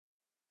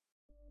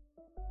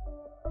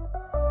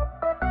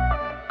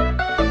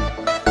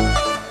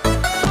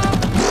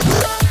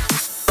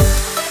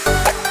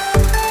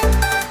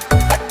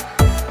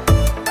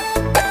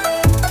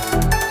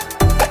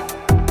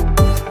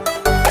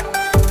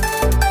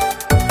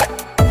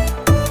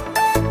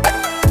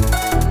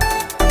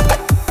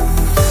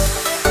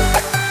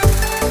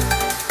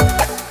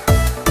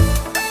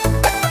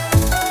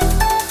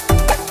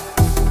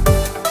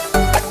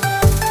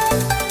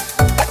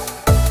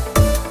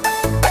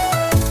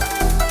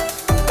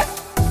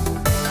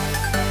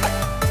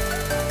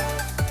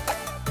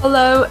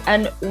Hello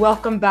and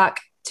welcome back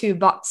to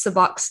Box to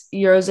Box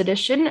Euros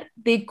edition.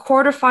 The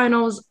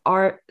quarterfinals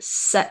are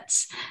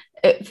set.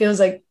 It feels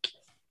like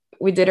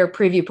we did our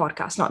preview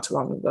podcast not too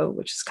long ago,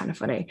 which is kind of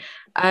funny.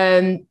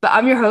 But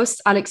I'm your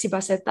host, Alexi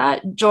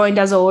Baceta, joined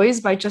as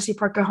always by Jessie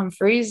Parker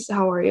Humphreys.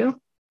 How are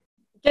you?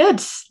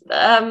 Good.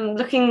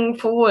 Looking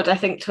forward, I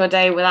think, to a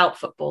day without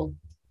football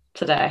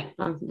today.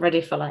 I'm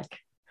ready for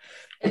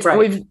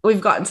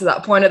we've gotten to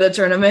that point of the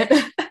tournament.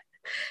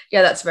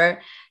 Yeah, that's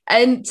fair.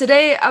 And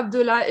today,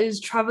 Abdullah is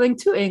traveling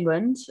to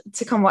England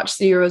to come watch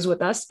the Euros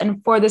with us.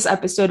 And for this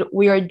episode,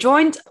 we are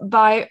joined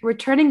by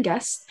returning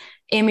guest,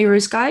 Amy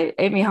Ruskai.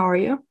 Amy, how are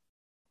you?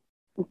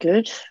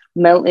 Good.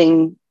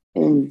 Melting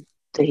in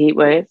the heat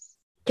wave.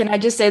 Can I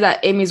just say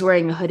that Amy's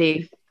wearing a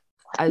hoodie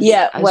as she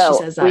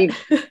says that?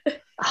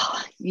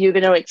 You're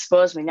going to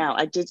expose me now.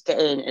 I did get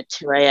in at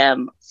 2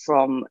 a.m.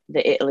 from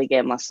the Italy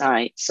game last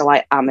night, so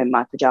I am in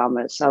my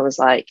pajamas. So I was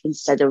like,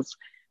 instead of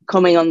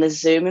coming on the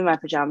Zoom in my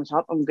pajama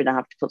top, I'm going to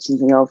have to put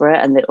something over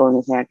it, and the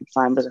only thing I could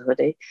find was a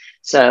hoodie.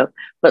 So,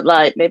 but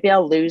maybe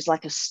I'll lose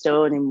a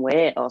stone in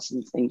weight or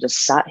something,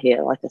 just sat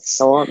here like a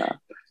sauna.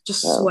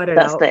 Just sweat it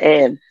that's out. That's the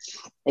aim.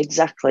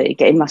 Exactly,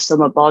 getting my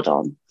summer bod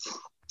on.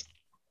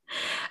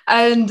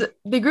 And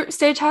the group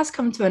stage has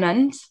come to an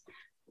end.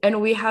 And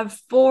we have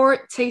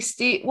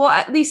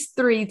at least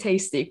three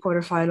tasty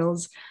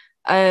quarterfinals.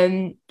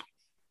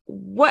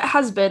 What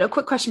has been, a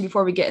quick question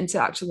before we get into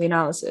actual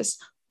analysis,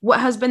 what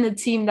has been the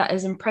team that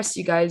has impressed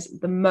you guys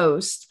the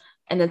most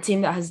and the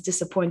team that has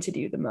disappointed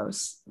you the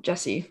most?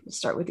 Jessie, let's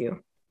start with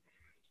you.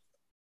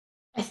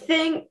 I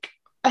think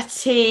a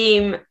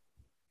team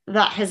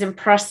that has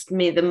impressed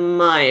me the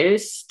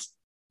most,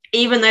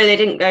 even though they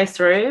didn't go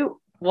through,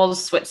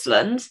 was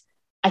Switzerland.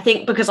 I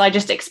think because I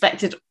just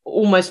expected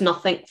almost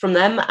nothing from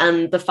them,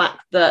 and the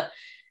fact that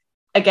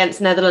against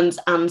Netherlands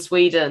and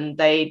Sweden,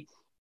 they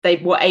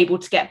were able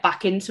to get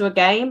back into a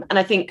game. And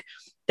I think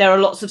there are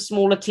lots of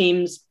smaller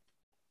teams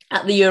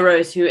at the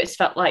Euros who it's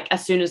felt like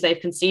as soon as they've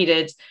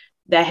conceded,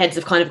 their heads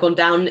have kind of gone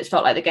down, and it's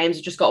felt like the games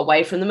have just got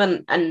away from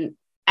them. And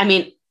I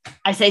mean,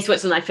 I say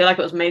Switzerland, I feel like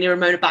it was mainly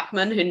Ramona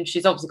Bachmann, who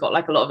she's obviously got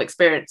a lot of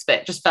experience, but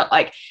it just felt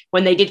like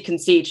when they did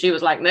concede, she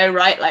was like, no,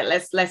 right,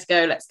 let's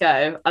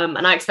go.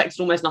 And I expected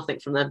almost nothing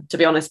from them, to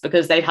be honest,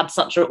 because they had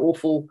such an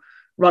awful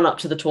run up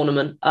to the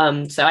tournament.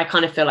 So I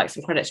kind of feel like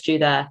some credit's due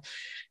there.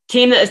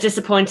 Team that has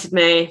disappointed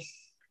me,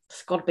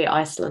 it's got to be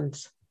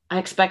Iceland. I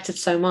expected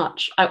so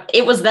much.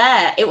 It was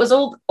there. It was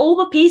all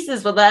the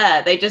pieces were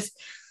there. They just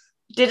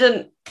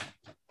didn't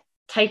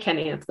take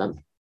any of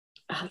them.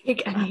 And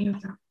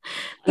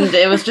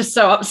it was just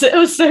so upset. It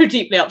was so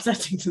deeply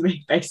upsetting to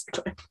me,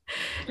 basically.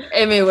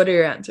 Amy, what are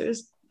your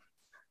answers?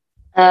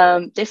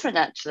 Different,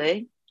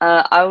 actually.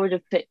 I would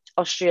have picked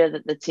Austria,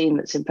 the team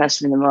that's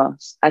impressed me the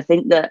most. I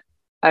think that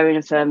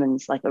Irina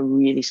Furman's a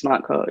really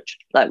smart coach.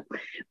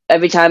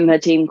 Every time her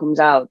team comes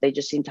out, they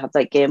just seem to have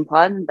game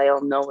plan, and they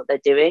all know what they're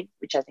doing,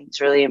 which I think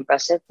is really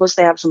impressive. Plus,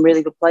 they have some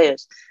really good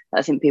players that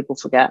I think people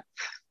forget.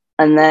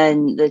 And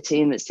then the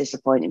team that's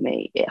disappointed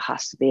me, it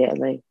has to be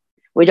Italy.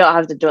 We don't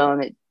have to dwell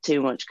on it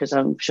too much because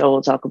I'm sure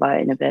we'll talk about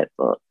it in a bit.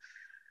 But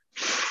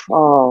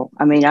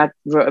I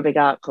wrote a big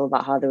article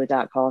about how they were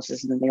dark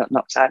horses and then they got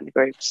knocked out in the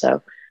group.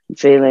 So I'm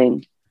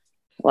feeling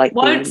like.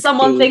 Won't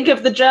someone think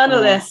of the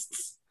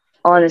journalists?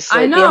 Honestly,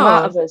 I know. The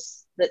amount of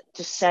us that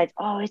just said,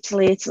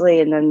 Italy,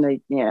 and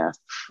then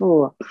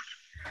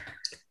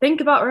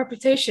Think about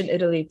reputation,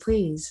 Italy,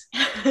 please.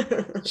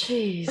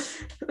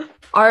 Jeez.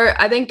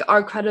 I think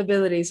our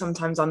credibility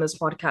sometimes on this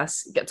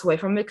podcast gets away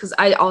from it, because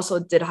I also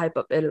did hype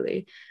up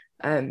Italy.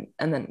 And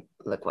then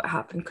look what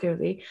happened,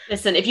 clearly.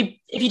 Listen, if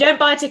you don't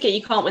buy a ticket,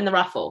 you can't win the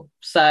raffle.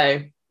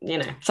 So,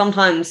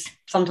 sometimes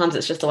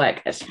it's just the way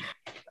it goes.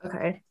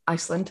 Okay,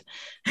 Iceland.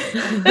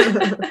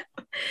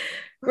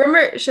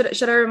 Remember,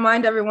 should I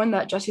remind everyone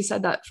that Jessie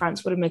said that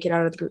France wouldn't make it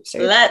out of the group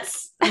stage?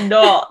 Let's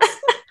not.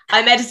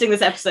 I'm editing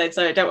this episode,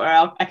 so don't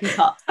worry, I can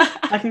cut.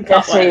 I can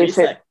cut whatever you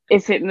say.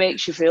 If it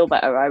makes you feel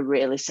better, I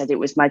really said it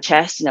with my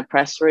chest in a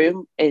press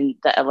room in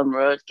the Ellen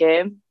Road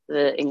game,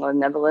 the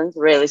England-Netherlands.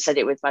 Really said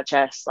it with my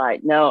chest.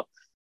 No,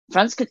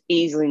 France could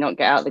easily not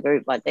get out of the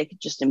group. They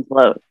could just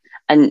implode.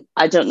 And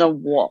I don't know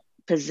what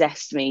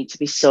possessed me to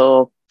be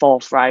so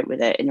forthright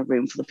with it in a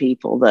room full of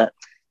people that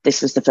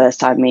this was the first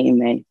time meeting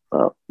me.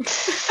 But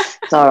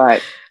it's all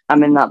right.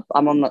 I'm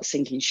on that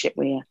sinking ship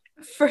with you.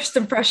 First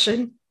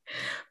impression.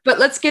 But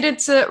let's get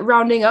into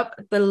rounding up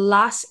the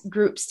last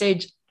group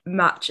stage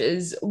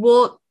matches.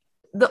 Well,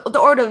 the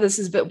order of this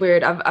is a bit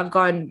weird. I've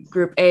gone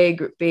Group A,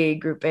 Group B,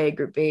 Group A,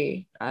 Group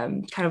B,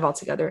 kind of all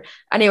together.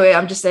 Anyway,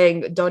 I'm just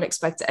saying don't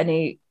expect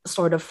any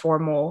sort of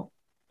formal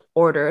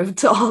order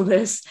to all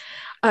this.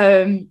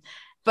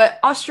 But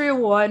Austria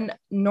won,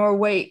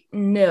 Norway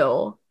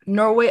 0.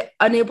 Norway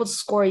unable to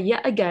score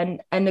yet again,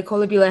 and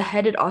Nicola Bila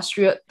headed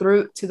Austria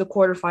through to the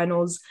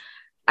quarterfinals.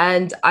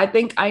 And I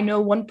think I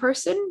know one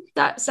person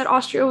that said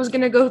Austria was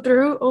going to go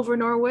through over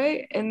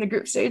Norway in the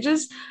group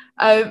stages.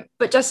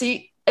 But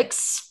Jessie,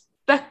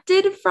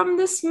 expected from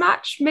this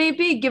match,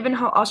 maybe, given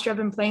how Austria have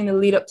been playing the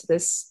lead up to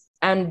this,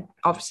 and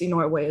obviously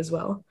Norway as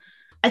well?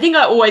 I think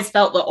I always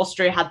felt that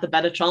Austria had the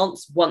better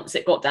chance once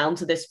it got down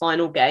to this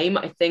final game.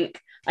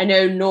 I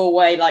know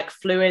Norway like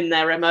flew in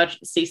their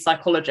emergency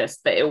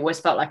psychologist, but it always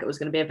felt like it was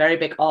going to be a very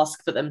big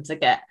ask for them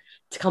to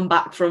come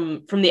back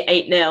from the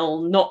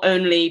 8-0, not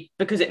only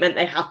because it meant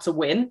they had to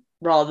win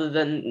rather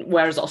than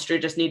whereas Austria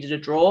just needed a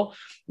draw,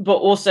 but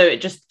also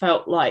it just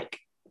felt like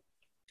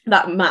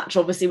that match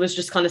obviously was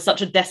just kind of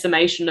such a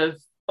decimation of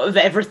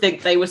everything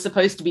they were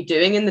supposed to be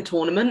doing in the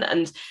tournament.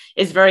 And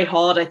it's very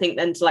hard, I think,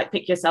 then to like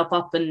pick yourself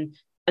up and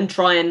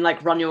try and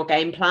like run your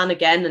game plan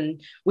again.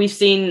 And we've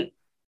seen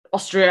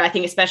Austria, I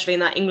think, especially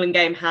in that England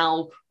game,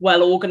 how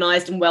well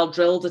organized and well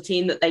drilled a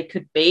team that they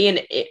could be.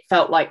 And it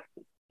felt like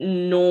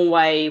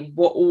Norway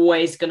were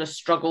always going to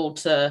struggle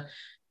to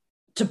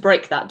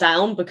break that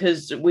down,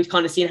 because we've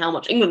kind of seen how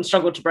much England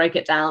struggled to break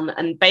it down.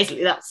 And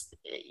basically that's,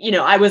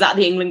 I was at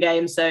the England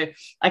game, so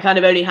I kind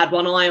of only had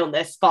one eye on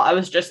this, but I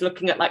was just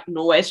looking at like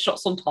Norway's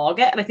shots on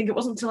target. And I think it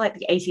wasn't until like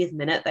the 80th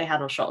minute they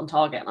had a shot on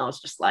target. And I was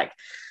just like,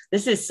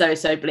 this is so,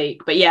 so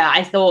bleak. But yeah,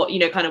 I thought,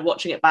 kind of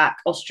watching it back,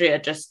 Austria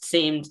just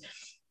seemed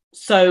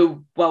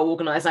so well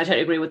organized. I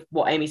totally agree with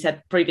what Amy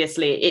said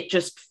previously. It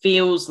just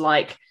feels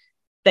like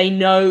they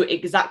know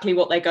exactly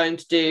what they're going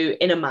to do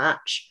in a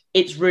match.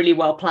 It's really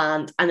well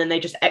planned, and then they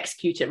just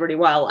execute it really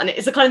well. And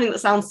it's the kind of thing that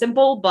sounds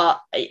simple, but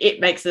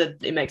it makes a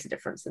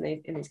difference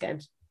in these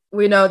games.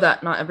 We know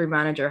that not every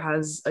manager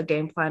has a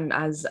game plan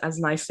as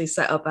nicely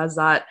set up as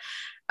that.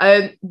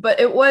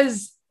 But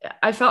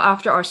I felt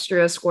after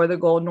Austria scored the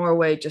goal,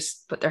 Norway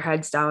just put their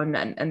heads down,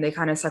 and they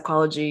kind of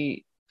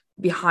psychology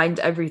behind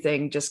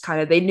everything, just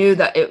kind of, they knew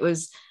that it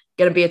was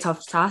going to be a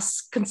tough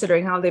task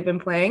considering how they've been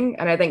playing.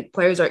 And I think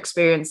players are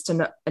experienced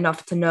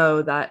enough to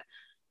know that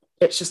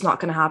it's just not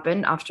going to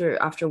happen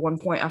after one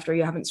point, after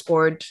you haven't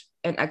scored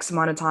an X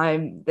amount of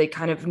time. They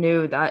kind of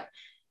knew that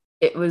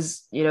it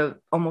was,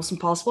 almost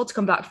impossible to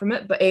come back from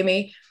it. But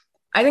Amy,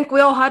 I think we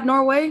all had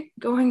Norway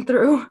going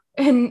through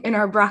in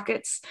our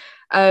brackets.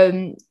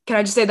 Can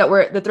I just say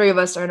that the three of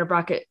us are in a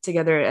bracket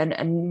together,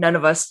 and none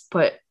of us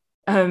put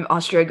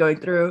Austria going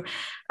through.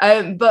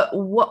 But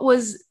what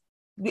was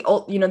the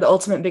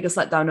ultimate biggest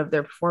letdown of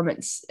their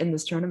performance in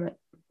this tournament?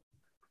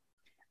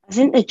 I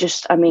think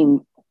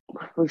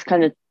we've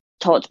kind of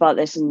talked about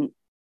this, and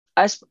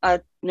I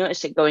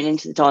noticed it going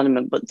into the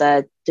tournament, but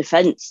their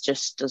defense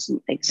just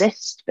doesn't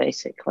exist,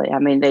 basically.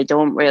 They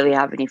don't really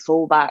have any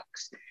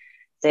fullbacks.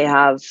 They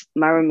have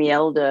Mara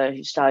Mielder,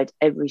 who started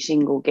every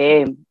single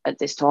game at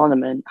this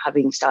tournament,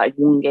 having started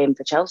one game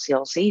for Chelsea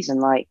all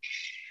season,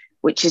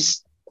 which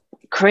is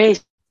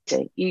crazy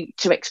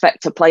to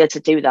expect a player to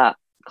do that,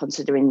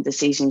 considering the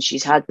season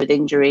she's had with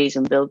injuries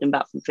and building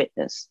back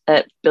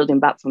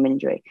from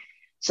injury.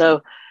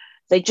 So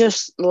they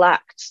just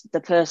lacked the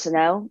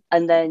personnel.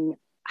 And then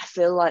I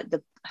feel like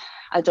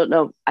I don't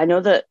know. I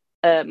know that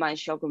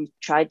Maïs Chogun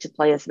tried to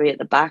play a three at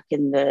the back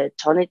in the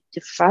Tournoi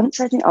de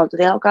France, I think, or the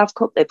Algarve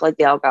Cup. They played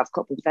the Algarve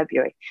Cup in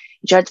February.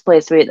 He tried to play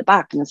a three at the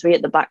back, and the three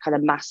at the back kind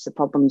of masked the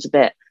problems a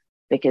bit,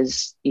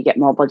 because you get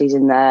more bodies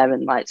in there,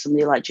 and like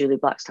somebody like Julie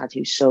Blackstad,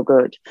 who's so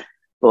good,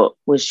 but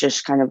was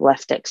just kind of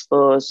left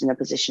exposed in a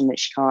position that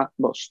she can't,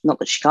 well, not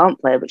that she can't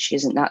play, but she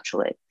isn't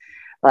naturally.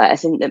 I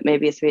think that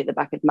maybe a three at the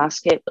back would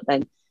mask it, but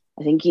then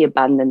I think he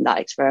abandoned that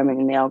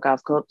experiment in the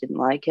Algarve Cup, didn't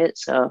like it.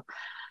 So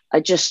I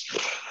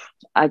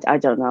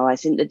don't know. I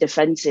think the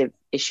defensive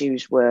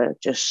issues were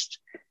just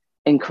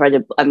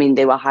incredible.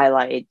 They were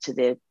highlighted to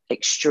the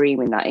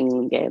extreme in that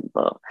England game,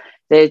 but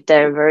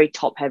they're a very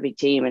top-heavy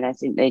team, and I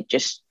think they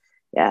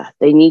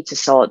need to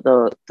sort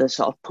the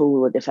sort of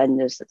pool of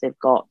defenders that they've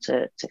got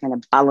to kind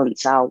of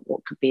balance out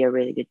what could be a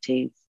really good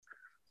team.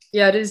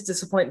 Yeah, it is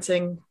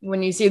disappointing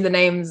when you see the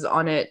names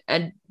on it,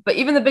 but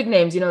even the big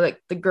names,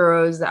 like the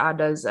Guros, the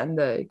Adas, and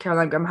the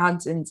Caroline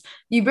Graham-Hansens,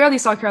 you barely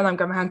saw Caroline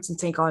Graham-Hansen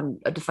take on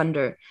a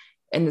defender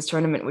in this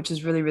tournament, which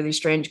is really, really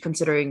strange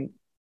considering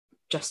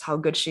just how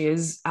good she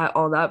is at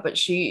all that. But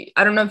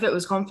I don't know if it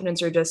was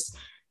confidence or just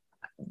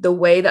the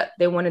way that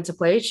they wanted to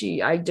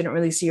play. I didn't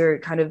really see her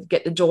kind of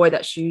get the joy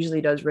that she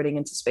usually does running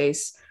into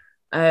space,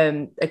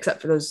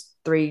 except for those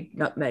 3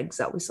 nutmegs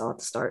that we saw at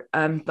the start.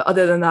 But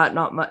other than that,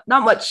 not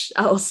much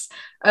else.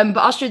 But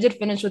Austria did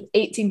finish with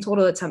 18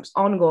 total attempts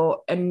on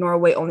goal, and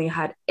Norway only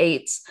had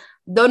 8.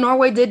 Though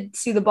Norway did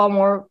see the ball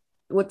more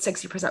with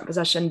 60%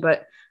 possession,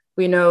 but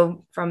we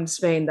know from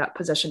Spain that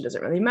possession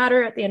doesn't really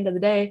matter at the end of the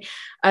day.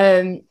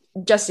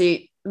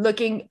 Jessie,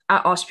 looking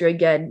at Austria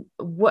again,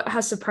 what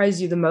has surprised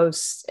you the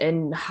most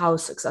in how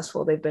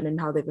successful they've been and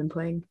how they've been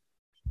playing?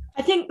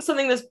 I think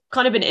something that's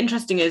kind of been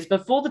interesting is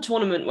before the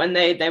tournament, when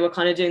they were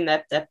kind of doing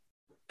their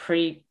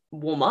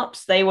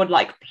pre-warm-ups, they were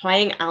like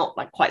playing out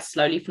like quite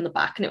slowly from the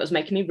back, and it was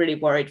making me really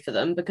worried for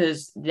them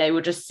because they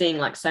were just seeing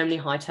like so many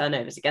high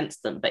turnovers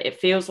against them. But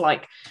it feels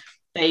like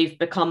they've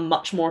become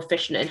much more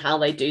efficient in how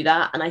they do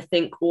that. And I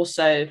think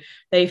also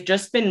they've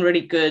just been really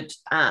good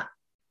at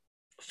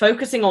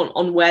focusing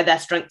on where their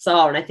strengths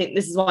are. And I think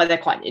this is why they're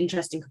quite an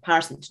interesting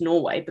comparison to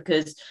Norway,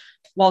 because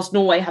whilst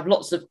Norway have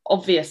lots of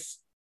obvious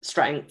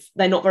strengths,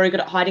 they're not very good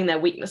at hiding their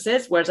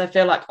weaknesses. Whereas I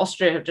feel like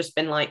Austria have just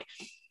been like,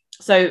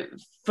 so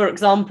for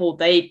example,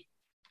 they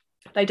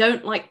they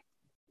don't like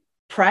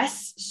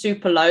press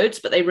super loads,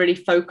 but they really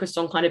focus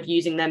on kind of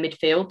using their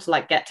midfield to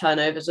like get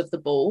turnovers of the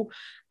ball.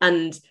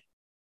 And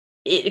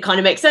it kind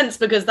of makes sense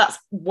because that's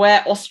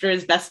where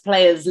Austria's best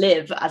players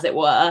live, as it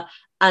were.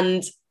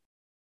 And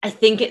I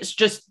think it's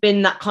just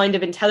been that kind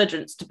of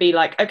intelligence to be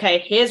like, okay,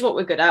 here's what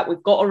we're good at.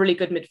 We've got a really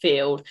good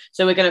midfield.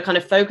 So we're going to kind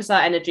of focus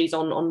our energies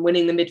on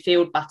winning the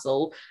midfield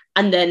battle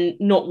and then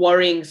not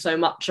worrying so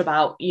much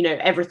about, you know,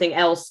 everything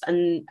else.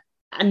 And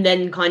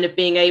then kind of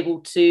being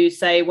able to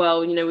say,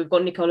 well, you know, we've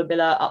got Nicola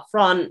Biller up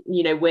front,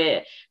 you know,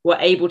 we're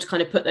able to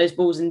kind of put those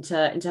balls into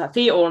her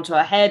feet or onto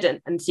her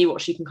head and see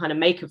what she can kind of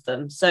make of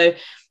them. So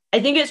I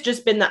think it's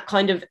just been that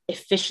kind of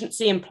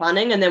efficiency and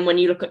planning. And then when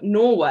you look at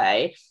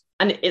Norway,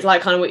 and it's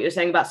like kind of what you were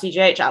saying about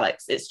CGH,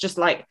 Alex, it's just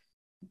like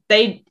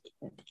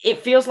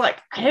it feels like,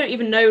 I don't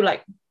even know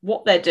like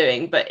what they're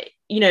doing, but,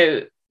 you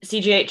know,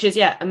 CGH is,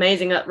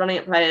 amazing at running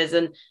at players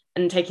and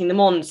taking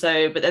them on.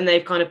 So, but then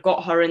they've kind of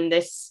got her in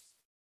this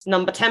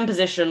number 10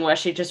 position where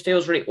she just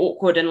feels really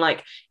awkward. And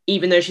like,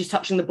 even though she's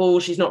touching the ball,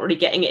 she's not really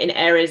getting it in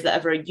areas that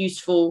are very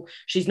useful.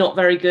 She's not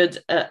very good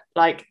at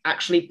like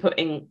actually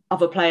putting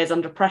other players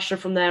under pressure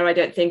from there. I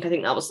think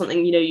that was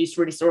something, you know, you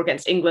really saw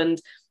against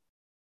England,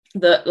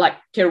 that like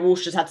Kira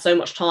Walsh just had so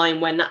much time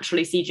when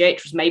naturally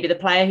CGH was maybe the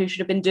player who should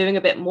have been doing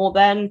a bit more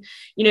then.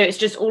 You know, it's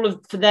just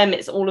for them,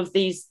 it's all of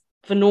these,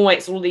 for Norway,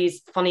 it's all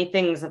these funny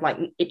things of like,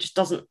 it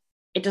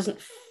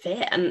doesn't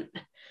fit. And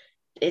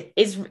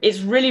it's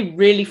really,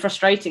 really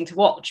frustrating to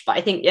watch. But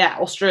I think,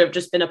 Austria have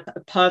just been a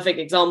perfect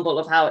example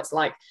of how it's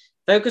like,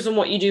 focus on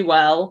what you do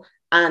well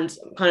and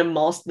kind of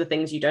master the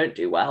things you don't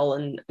do well.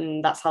 And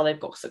that's how they've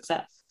got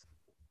success.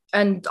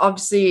 And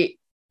obviously,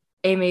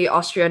 Amy,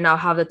 Austria now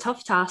have the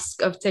tough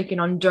task of taking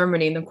on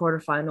Germany in the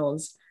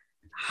quarterfinals.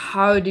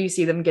 How do you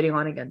see them getting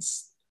on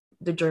against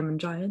the German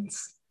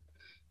giants?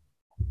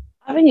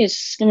 I think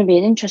it's going to be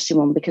an interesting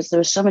one because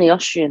there are so many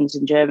Austrians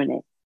in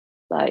Germany.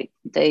 Like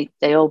they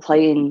all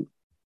play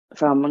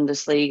from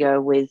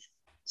Bundesliga with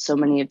so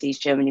many of these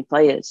Germany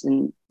players,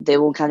 and they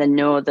will kind of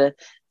know the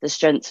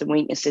strengths and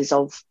weaknesses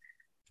of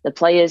the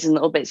players in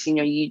little bits. You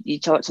know, you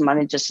talk to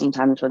managers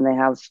sometimes when they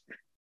have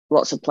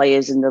lots of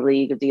players in the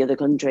league of the other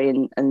country,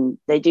 and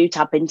they do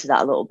tap into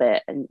that a little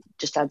bit and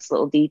just adds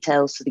little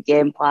details to the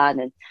game plan.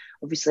 And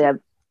obviously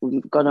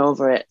we've gone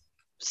over it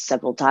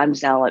several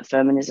times now, like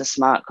Furman is a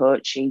smart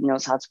coach. He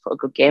knows how to put a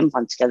good game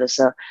plan together.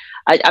 So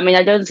I mean,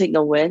 I don't think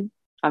they'll win.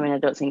 I mean, I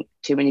don't think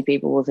too many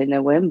people will think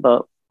they'll win,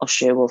 but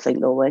Austria will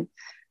think they'll win.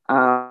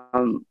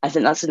 I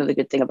think that's another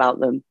good thing about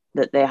them,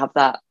 that they have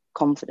that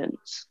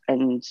confidence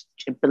and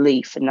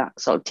belief in that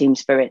sort of team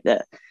spirit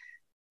that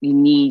you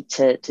need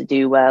to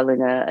do well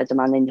in a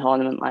demanding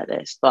tournament like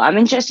this. But I'm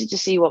interested to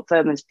see what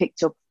Furman's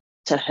picked up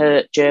to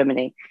hurt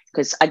Germany,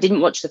 because I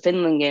didn't watch the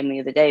Finland game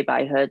the other day, but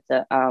I heard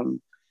that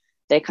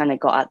they kind of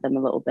got at them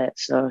a little bit.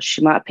 So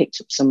she might have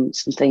picked up some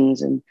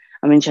things, and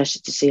I'm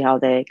interested to see how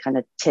they kind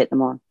of take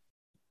them on.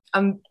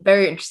 I'm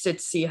very interested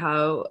to see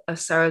how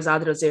Sarah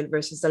Zadrozil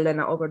versus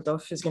Elena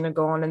Oberdorf is going to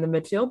go on in the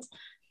midfield,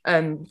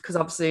 because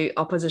obviously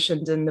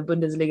oppositioned in the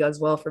Bundesliga as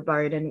well for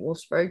Bayern and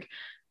Wolfsburg.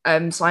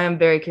 So I am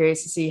very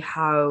curious to see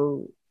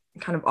how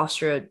kind of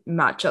Austria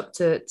match up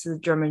to the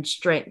German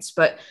strengths.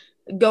 But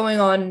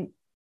going on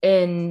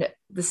in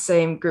the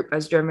same group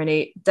as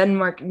Germany,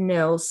 Denmark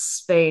 0,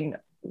 Spain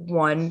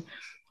 1.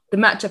 The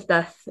match of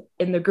death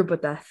in the group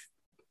of death,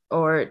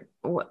 or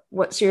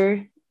what's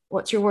your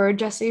word,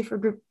 Jessie, for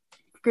group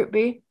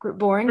B? Group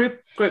boring?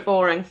 Group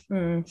boring.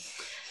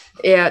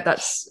 Yeah,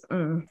 that's.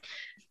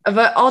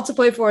 But all to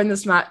play for in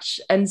this match,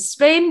 and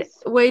Spain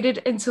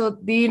waited until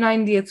the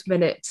 90th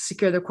minute to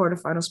secure the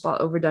quarterfinal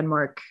spot over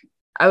Denmark.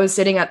 I was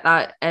sitting at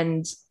that,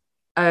 and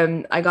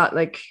I got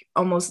like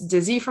almost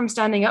dizzy from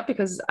standing up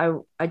because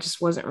I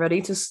just wasn't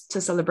ready to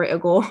celebrate a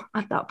goal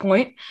at that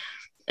point,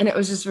 and it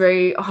was just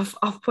very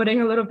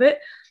off-putting a little bit.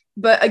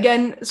 But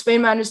again,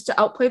 Spain managed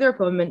to outplay their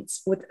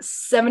opponents with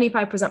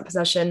 75%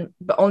 possession,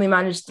 but only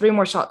managed 3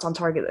 more shots on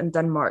target than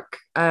Denmark.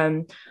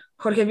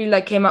 Jorge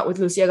Villa came out with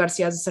Lucia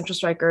Garcia as a central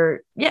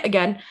striker yet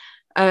again,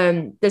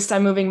 this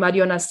time moving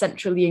Mariona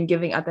centrally and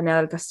giving Atenea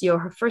del Castillo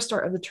her first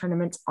start of the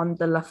tournament on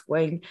the left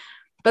wing.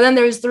 But then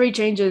there was 3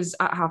 changes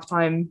at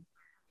halftime.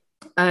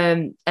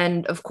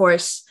 And of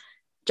course,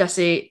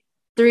 Jessie,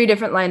 3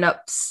 different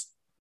lineups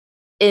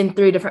in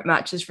 3 different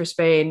matches for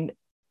Spain.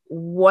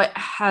 What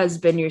has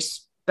been your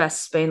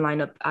best Spain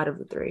lineup out of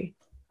the 3?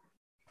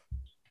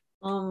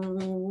 I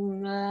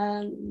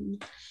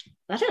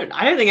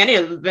don't think any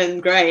of them have been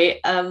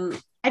great.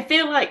 I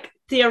feel like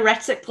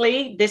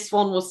theoretically this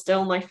one was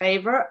still my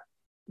favorite,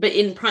 but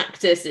in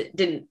practice it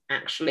didn't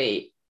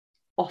actually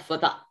offer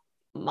that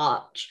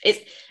much.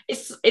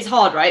 It's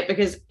hard, right?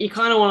 Because you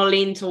kind of want to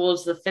lean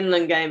towards the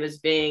Finland game as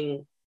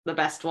being the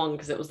best one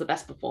because it was the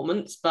best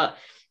performance, but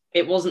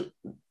it wasn't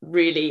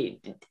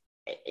really.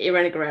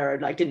 Irene Guerrero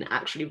didn't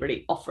actually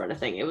really offer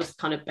anything. It was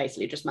kind of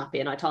basically just Mappy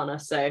and Aitana.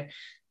 So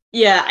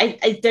yeah,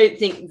 I don't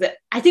think that.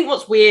 I think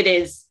what's weird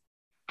is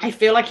I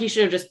feel like he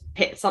should have just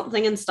picked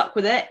something and stuck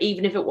with it,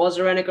 even if it was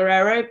Irene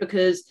Guerrero,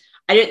 because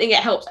I don't think it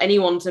helps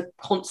anyone to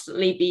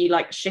constantly be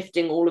like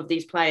shifting all of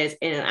these players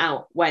in and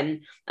out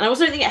and I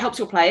also don't think it helps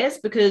your players,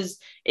 because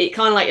it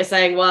kind of like you're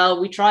saying,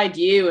 well, we tried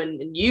you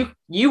and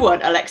you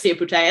weren't Alexia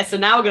Putellas, so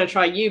now we're going to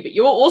try you, but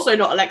you're also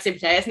not Alexia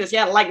Putellas. And it's,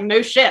 yeah, like,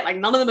 no shit, like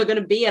none of them are going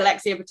to be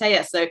Alexia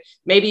Putellas. So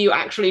maybe you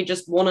actually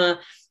just want to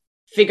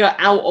figure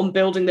out on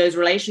building those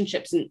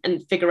relationships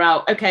and figure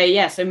out, okay,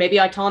 yeah, so maybe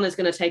Aitana is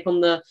going to take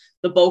on the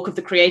bulk of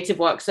the creative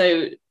work.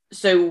 So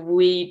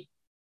we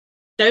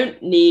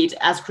don't need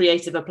as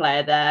creative a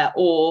player there,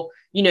 or,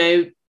 you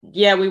know,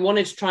 yeah, we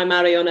wanted to try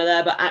Mariona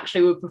there, but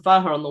actually we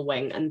prefer her on the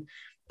wing. And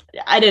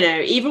I don't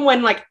know, even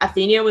when like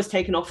Athenia was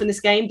taken off in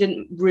this game,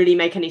 didn't really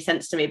make any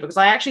sense to me, because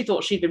I actually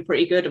thought she'd been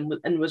pretty good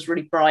and was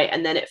really bright.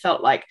 And then it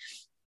felt like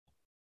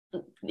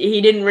he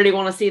didn't really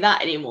want to see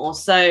that anymore.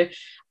 So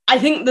I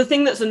think the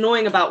thing that's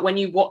annoying about when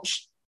you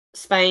watch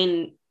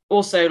Spain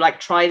also like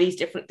try these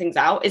different things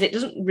out is it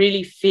doesn't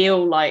really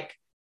feel like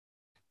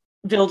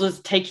Vilda's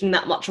taking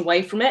that much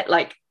away from it.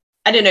 Like,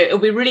 I don't know, it'll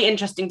be really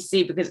interesting to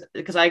see,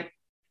 because I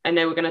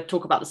know we're going to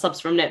talk about the subs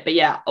from it, but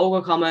yeah,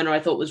 Olga Carmona I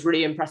thought was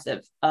really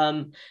impressive.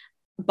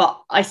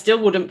 But I still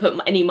wouldn't put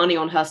any money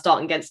on her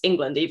starting against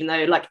England, even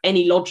though like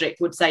any logic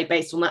would say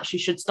based on that she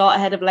should start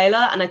ahead of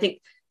Layla. And I think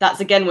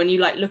that's, again, when you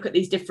like look at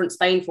these different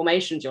Spain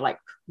formations, you're like,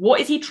 what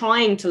is he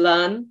trying to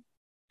learn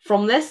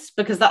from this?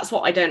 Because that's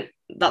what I don't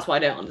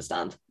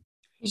understand.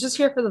 He's just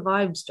here for the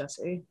vibes,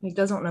 Jesse. He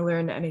doesn't want to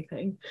learn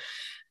anything.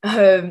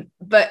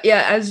 But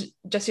yeah, as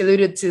Jesse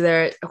alluded to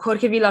there,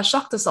 Jorge Villa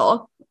shocked us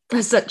all.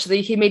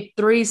 Essentially, he made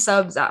 3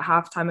 subs at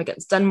halftime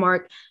against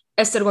Denmark.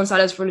 Esther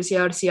Gonzalez for Lucia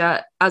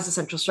Garcia as a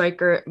central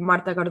striker,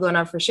 Marta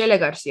Cardona for Sheila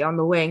Garcia on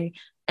the wing,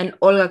 and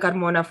Olga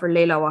Carmona for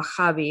Leila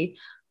Wahabi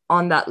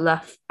on that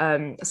left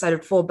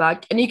sided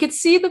fullback. And you could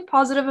see the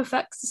positive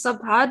effects the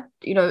sub had.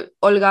 You know,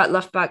 Olga at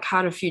left back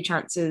had a few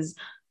chances,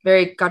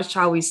 very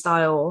Garchawi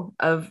style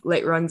of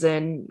late runs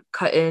in,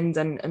 cut-ins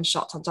and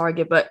shots on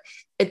target, but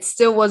it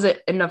still wasn't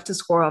enough to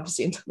score,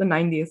 obviously, until the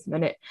 90th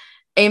minute.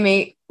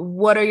 Amy,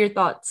 what are your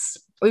thoughts?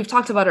 We've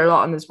talked about it a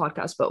lot on this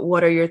podcast, but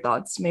what are your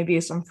thoughts?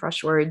 Maybe some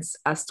fresh words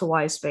as to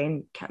why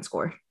Spain can't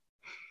score.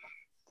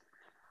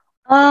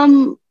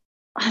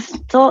 I've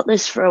thought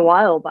this for a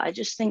while, but I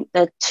just think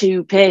they're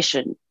too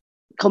patient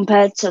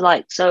compared to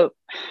like, so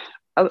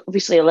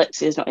obviously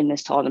Alexia is not in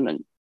this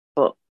tournament,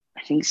 but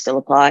I think it still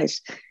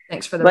applies.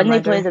 Thanks for the when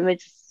reminder. They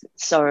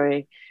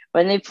play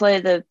when they play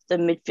the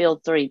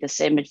midfield 3, the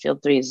same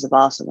midfield 3 as the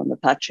Barca one, the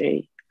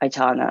Patri,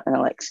 Aitana and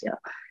Alexia.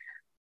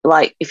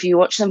 Like, if you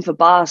watch them for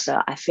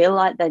Barca, I feel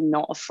like they're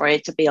not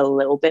afraid to be a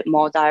little bit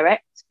more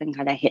direct and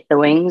kind of hit the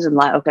wings and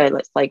like, okay,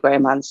 let's play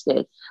Graham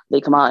Hanstead,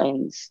 Lika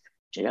Martins,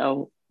 you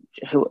know,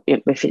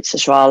 if it's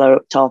Ashwala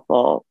up top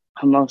or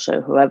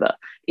Hermoso, whoever,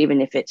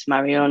 even if it's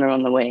Mariona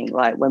on the wing,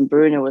 like when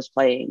Bruna was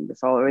playing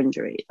before her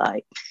injury,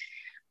 like,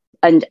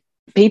 and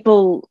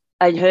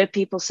I heard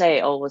people say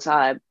it all the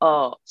time,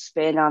 oh,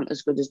 Spain aren't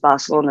as good as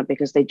Barcelona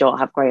because they don't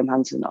have Graham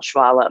Hansen or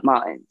Schwaller at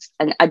Martins.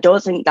 And I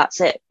don't think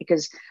that's it,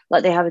 because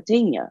like they have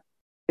Athenia,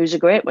 who's a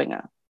great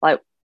winger.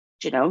 Like,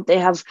 you know, they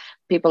have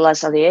people like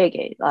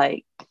Saliege.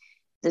 Like,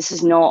 this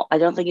is not, I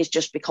don't think it's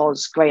just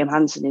because Graham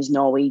Hansen is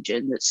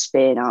Norwegian that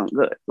Spain aren't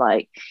good.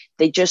 Like,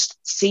 they just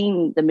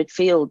seem, the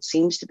midfield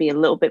seems to be a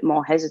little bit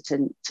more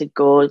hesitant to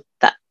go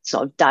that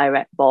sort of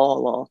direct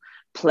ball or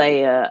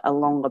play a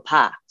longer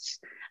pass.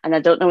 And I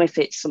don't know if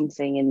it's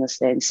something in the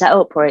Spain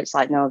setup where it's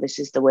like, no, this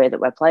is the way that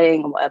we're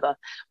playing or whatever.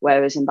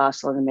 Whereas in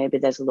Barcelona, maybe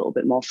there's a little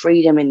bit more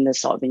freedom in the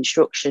sort of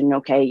instruction.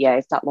 Okay, yeah,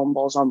 if that long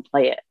ball's on,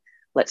 play it.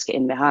 Let's get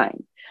in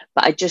behind.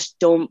 But I just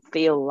don't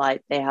feel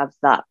like they have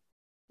that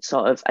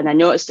sort of, and I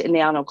noticed it in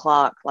the Arnold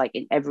Clark, like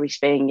in every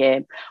Spain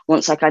game.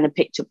 Once I kind of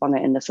picked up on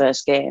it in the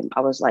first game,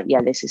 I was like,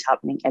 yeah, this is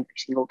happening every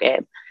single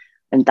game.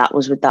 And that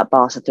was with that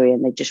Barca 3,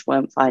 and they just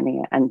weren't finding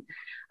it. And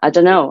I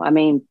don't know, I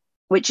mean,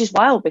 which is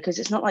wild, because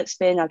it's not like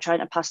Spain are trying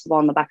to pass the ball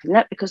in the back of the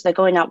net, because they're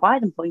going out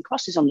wide and putting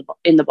crosses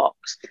in the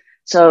box.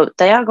 So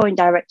they are going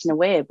direct in a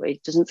way, but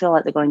it doesn't feel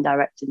like they're going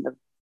direct in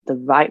the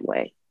right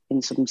way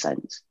in some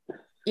sense.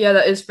 Yeah,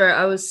 that is fair.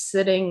 I was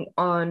sitting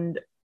on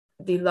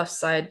the left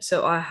side,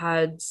 so I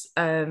had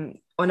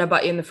Ona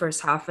Bati in the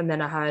first half, and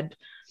then I had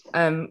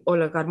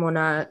Ola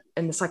Carmona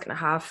in the second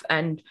half.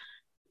 And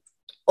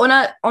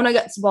Ona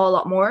gets the ball a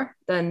lot more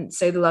than,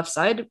 say, the left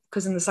side,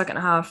 because in the second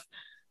half,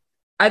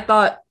 I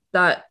thought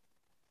that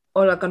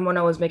Ola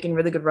Carmona was making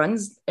really good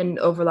runs and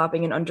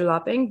overlapping and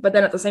underlapping. But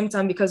then at the same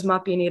time, because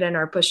Mapi and Irene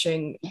are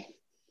pushing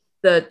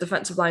the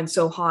defensive line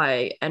so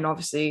high, and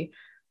obviously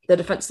the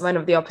defensive line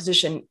of the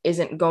opposition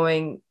isn't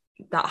going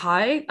that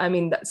high, I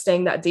mean,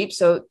 staying that deep.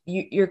 So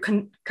you're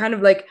kind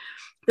of like,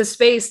 the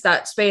space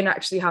that Spain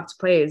actually have to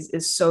play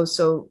is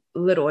so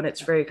little, and it's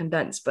very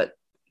condensed. But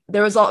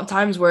there was a lot of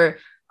times where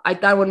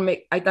Aitana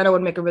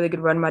would make a really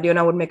good run,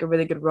 Mariona would make a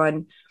really good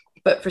run,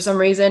 but for some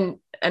reason,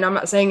 and I'm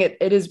not saying it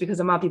is because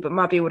of Mapi, but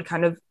Mapi would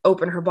kind of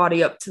open her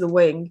body up to the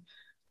wing,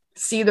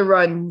 see the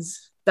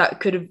runs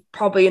that could have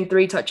probably in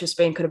 3 touches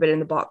Spain could have been in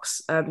the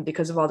box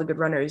because of all the good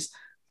runners.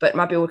 But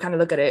Mapi would kind of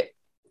look at it,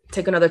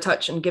 take another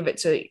touch and give it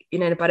to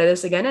United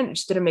Paredes again, and it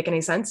just didn't make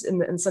any sense in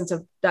the sense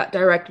of that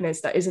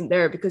directness that isn't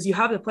there, because you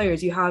have the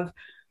players, you have,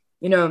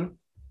 you know,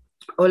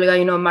 Olga,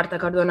 you know, Marta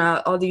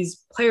Cardona, all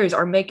these players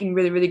are making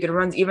really, really good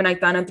runs. Even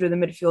Aitana through the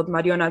midfield,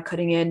 Mariona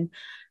cutting in.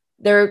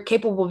 They're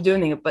capable of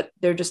doing it, but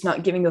they're just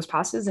not giving those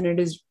passes. And it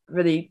is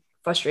really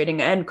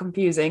frustrating and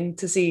confusing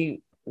to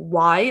see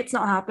why it's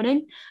not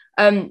happening.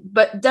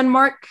 But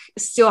Denmark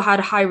still had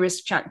high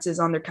risk chances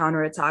on their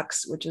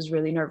counterattacks, which is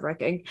really nerve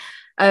wracking.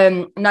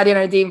 Nadia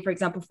Nadim, for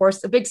example,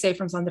 forced a big save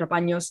from Sandra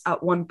Paños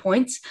at one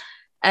point,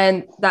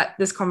 and that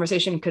this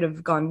conversation could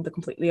have gone the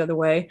completely other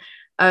way.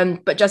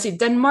 But Jesse,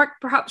 Denmark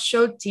perhaps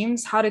showed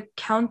teams how to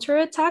counter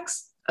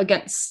attacks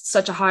against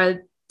such a high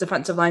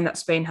defensive line that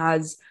Spain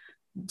has.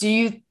 Do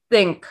you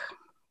think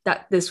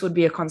that this would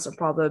be a constant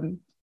problem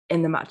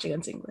in the match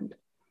against England?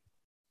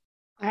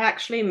 I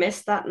actually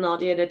missed that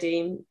Nadia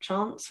Nadim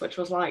chance, which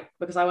was like,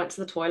 because I went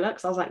to the toilet,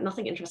 because I was like,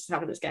 nothing interesting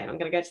happened in this game. I'm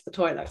going to go to the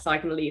toilet so I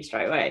can leave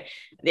straight away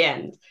at the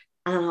end.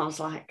 And I was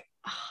like,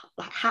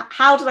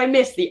 how did I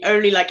miss the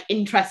only like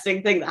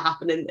interesting thing that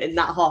happened in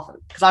that half?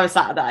 Because I was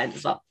sat at that end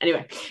as well.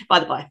 Anyway, by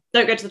the by,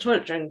 don't go to the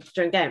toilet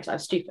during games. I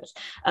was stupid.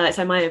 It's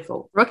my own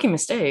fault. Rookie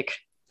mistake.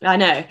 I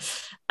know.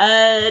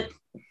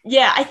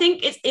 Yeah, I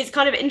think it's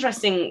kind of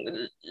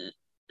interesting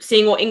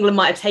seeing what England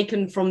might have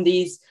taken from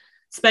these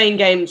Spain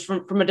games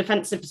from a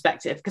defensive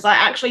perspective, because I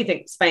actually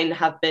think Spain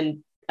have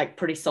been like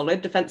pretty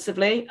solid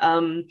defensively.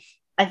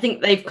 I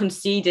think they've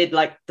conceded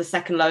like the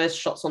second lowest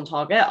shots on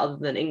target other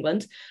than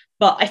England.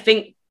 But I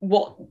think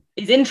what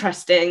is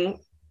interesting,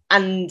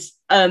 and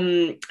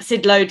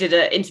Sid Lowe did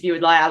an interview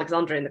with Laia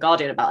Alexandra in The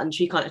Guardian about, and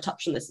she kind of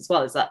touched on this as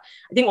well, is that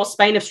I think what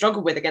Spain have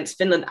struggled with against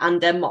Finland and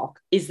Denmark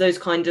is those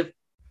kind of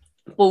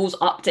balls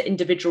up to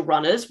individual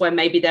runners where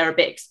maybe they're a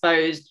bit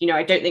exposed. You know,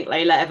 I don't think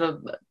Layla ever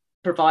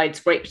provides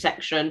great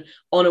protection.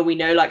 Honor, we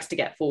know, likes to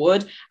get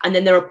forward. And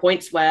then there are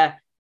points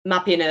where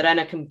Mapi and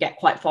Arena can get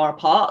quite far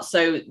apart.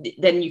 So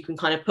then you can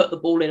kind of put the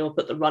ball in or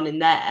put the run in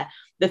there.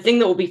 The thing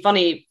that will be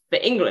funny for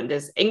England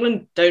is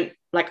England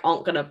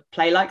aren't going to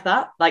play like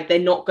that. Like they're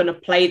not going to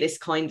play this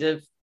kind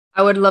of.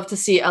 I would love to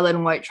see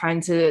Ellen White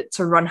trying to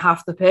run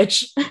half the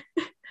pitch.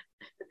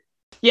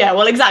 Yeah,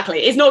 well, exactly.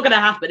 It's not going to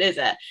happen, is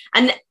it?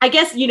 And I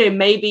guess, you know,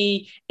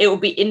 maybe it will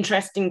be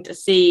interesting to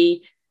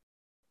see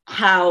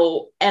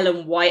how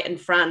Ellen White and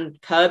Fran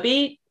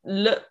Kirby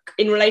look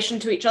in relation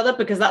to each other,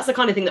 because that's the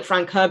kind of thing that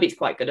Fran Kirby's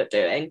quite good at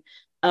doing.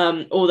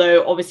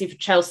 Although obviously for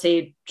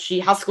Chelsea,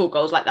 she has scored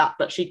goals like that,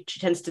 but she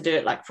tends to do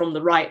it like from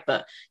the right.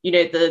 But, you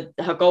know,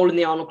 her goal in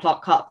the Arnold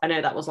Clark Cup, I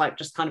know that was like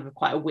just kind of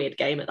quite a weird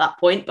game at that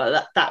point,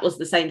 but that was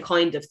the same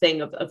kind of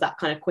thing of that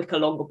kind of quicker,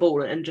 longer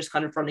ball and just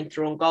kind of running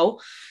through on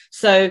goal.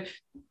 So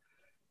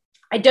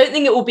I don't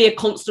think it will be a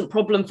constant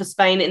problem for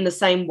Spain in the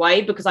same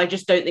way, because I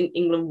just don't think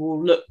England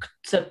will look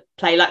to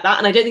play like that.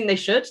 And I don't think they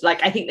should.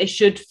 Like, I think they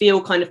should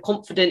feel kind of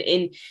confident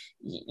in,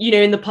 you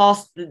know, in the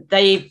past,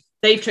 they've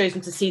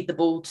chosen to cede the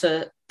ball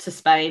to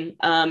Spain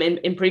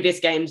in previous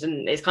games,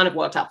 and it's kind of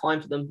worked out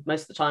fine for them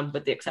most of the time,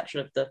 with the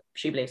exception of the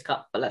She Believes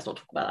Cup. But let's not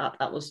talk about that.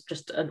 That was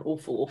just an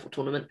awful, awful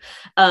tournament.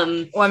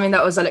 Well, I mean,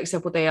 that was Alexia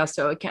Putellas,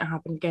 so it can't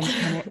happen again,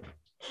 can it?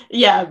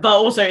 Yeah, but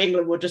also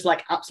England were just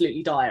like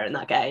absolutely dire in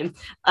that game,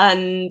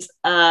 and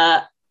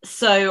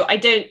so I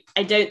don't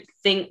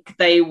think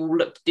they will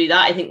look to do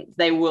that. I think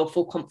they will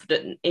feel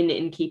confident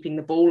in keeping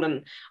the ball,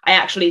 and I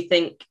actually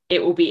think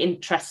it will be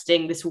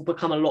interesting. This will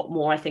become a lot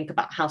more, I think,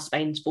 about how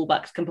Spain's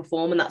fullbacks can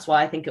perform, and that's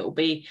why I think it will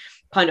be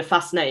kind of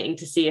fascinating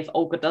to see if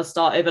Olga does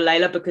start over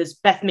Layla, because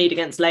Beth Mead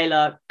against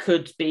Layla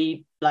could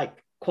be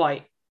like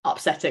quite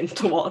upsetting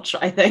to watch,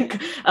 I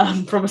think,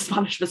 from a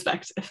Spanish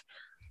perspective.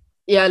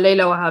 Yeah,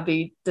 Layla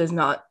Wahabi does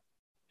not.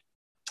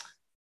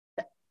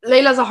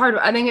 Layla's a hard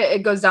one. I think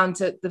it goes down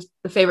to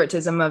the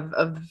favoritism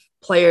of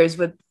players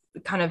with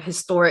kind of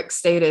historic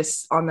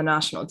status on the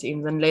national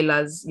teams. And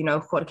Layla's, you know,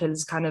 Jorge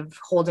is kind of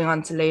holding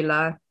on to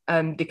Layla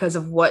because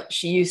of what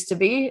she used to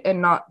be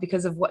and not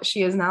because of what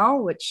she is now,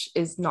 which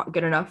is not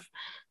good enough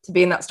to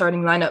be in that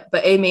starting lineup.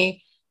 But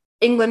Amy,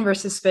 England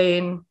versus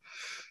Spain,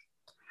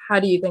 how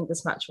do you think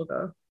this match will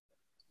go?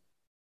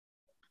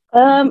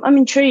 I'm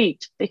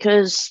intrigued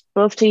because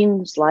both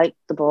teams like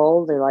the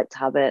ball, they like to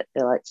have it,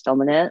 they like to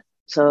dominate.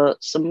 So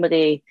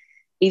somebody's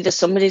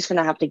going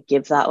to have to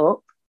give that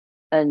up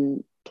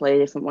and play a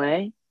different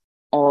way,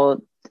 or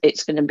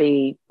it's going to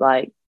be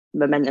like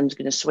momentum's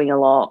going to swing a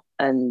lot.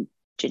 And,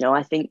 you know,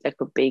 I think there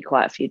could be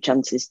quite a few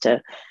chances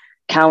to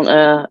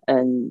counter.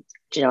 And,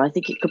 you know, I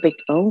think it could be,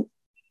 oh,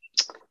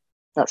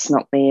 that's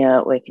not me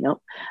waking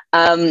up.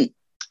 I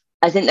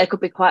think there could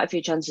be quite a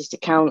few chances to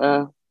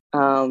counter.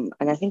 And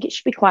I think it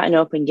should be quite an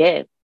open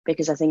game,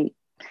 because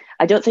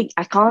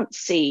I can't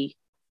see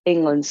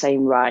England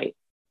saying, right,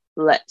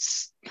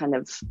 let's kind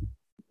of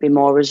be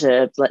more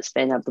reserved, let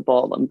Spain have the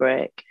ball and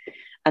break.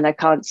 And I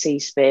can't see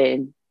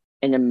Spain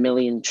in a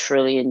million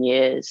trillion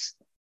years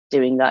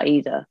doing that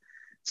either.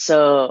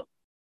 So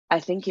I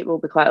think it will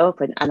be quite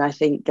open. And I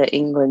think that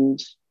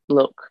England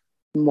look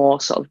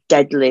more sort of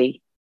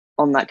deadly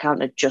on that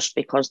counter just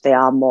because they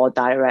are more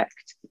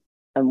direct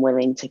and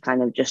willing to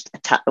kind of just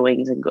attack the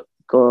wings and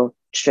go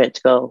straight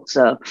to goal.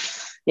 So,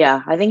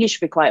 yeah, I think it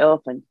should be quite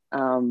open,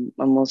 and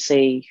we'll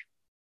see.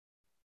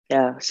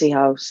 Yeah, see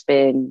how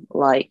Spain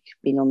like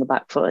being on the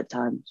back foot at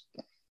times.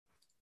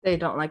 They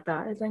don't like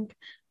that, I think.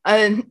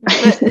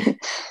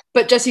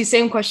 But Jesse,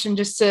 same question,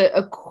 just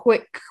a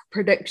quick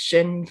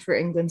prediction for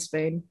England,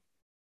 Spain.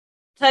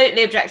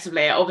 Totally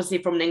objectively, obviously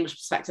from an English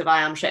perspective,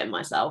 I am shitting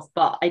myself,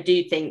 but I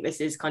do think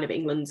this is kind of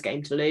England's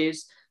game to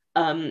lose.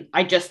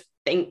 I just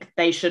think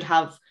they should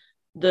have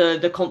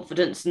the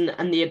confidence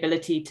and the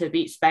ability to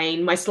beat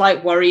Spain. My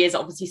slight worry is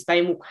obviously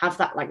Spain will have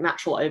that like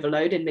natural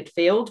overload in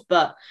midfield,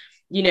 but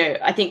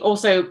I think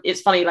also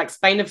it's funny, like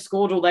Spain have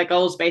scored all their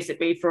goals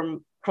basically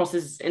from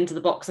crosses into the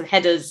box and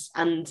headers,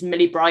 and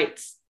Millie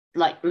Bright's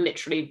like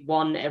literally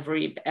won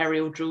every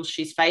aerial duel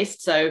she's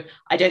faced. So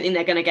I don't think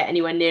they're going to get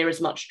anywhere near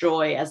as much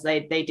joy as they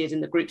did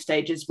in the group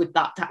stages with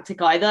that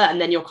tactic either. And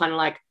then you're kind of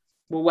like,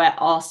 well, where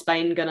are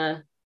Spain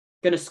gonna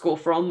score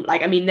from?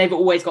 Like, I mean, they've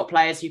always got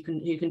players who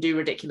can do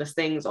ridiculous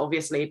things,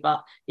 obviously,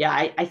 but yeah,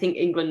 I think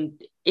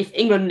England, if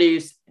England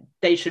lose,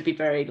 they should be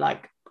very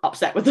like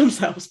upset with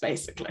themselves,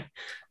 basically.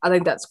 I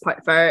think that's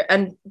quite fair.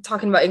 And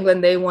talking about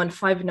England, they won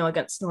 5-0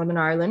 against Northern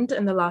Ireland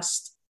in the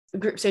last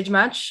group stage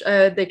match.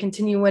 They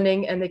continue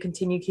winning and they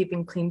continue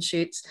keeping clean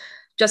sheets.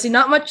 Jesse,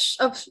 not much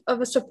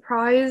of a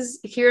surprise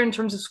here in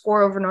terms of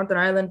score over Northern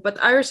Ireland, but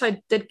the Irish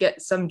side did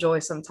get some joy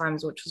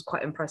sometimes, which was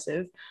quite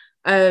impressive.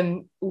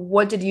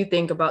 What did you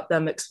think about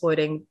them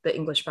exploiting the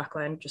English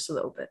backline just a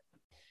little bit?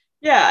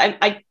 Yeah,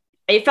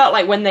 it felt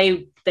like when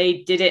they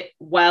did it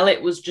well,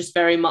 it was just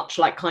very much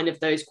like kind of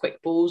those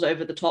quick balls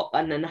over the top,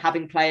 and then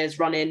having players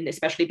run in,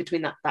 especially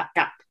between that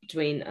gap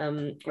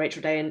between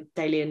Rachel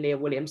Daly and Leah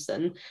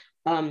Williamson.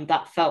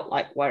 That felt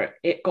like where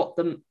it got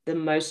them the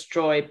most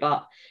joy.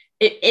 But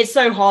it's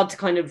so hard to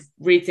kind of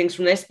read things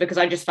from this, because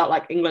I just felt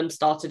like England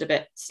started a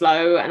bit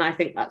slow, and I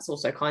think that's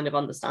also kind of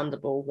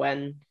understandable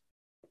when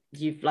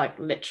you've like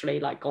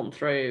literally like gone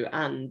through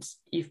and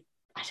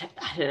I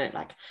don't know,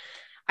 like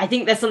I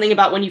think there's something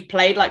about when you've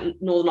played like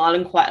Northern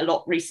Ireland quite a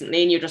lot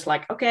recently and you're just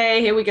like,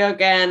 okay, here we go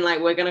again. Like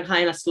we're going to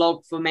kind of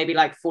slog for maybe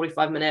like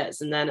 45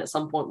 minutes and then at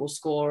some point we'll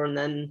score, and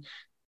then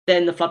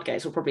the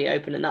floodgates will probably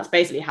open. And that's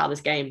basically how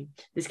this game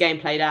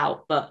played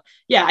out. But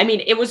yeah, I mean,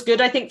 it was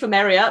good, I think, for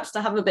Mary Earps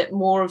to have a bit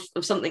more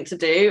of something to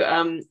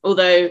do.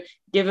 Although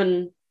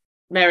given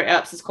Mary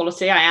Earps'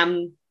 quality, I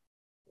am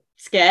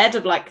scared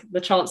of like the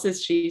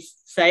chances she's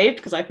saved,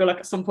 because I feel like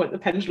at some point the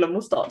pendulum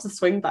will start to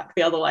swing back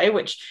the other way,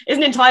 which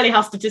isn't entirely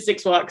how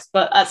statistics works,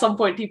 but at some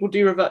point people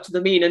do revert to the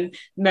mean, and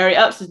Mary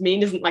Earps'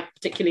 mean isn't like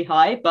particularly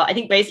high, but I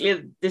think basically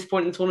at this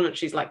point in the tournament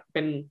she's like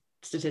been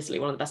statistically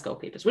one of the best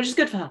goalkeepers, which is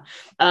good for her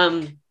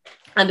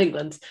and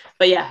England.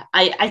 But yeah,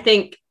 I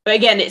think, but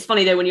again, it's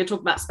funny though when you're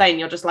talking about Spain,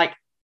 you're just like,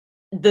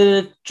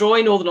 the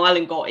joy Northern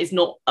Ireland got is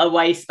not a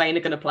way Spain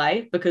are going to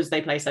play, because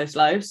they play so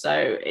slow, so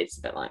it's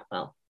a bit like,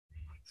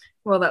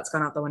 well, that's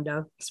gone out the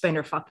window. Spain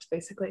are fucked,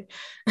 basically.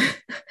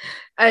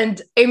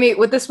 And Amy,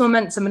 with this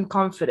momentum and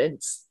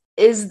confidence,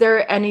 is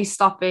there any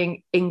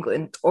stopping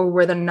England, or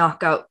where the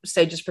knockout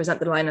stages present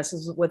the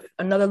Lionesses with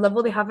another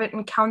level they haven't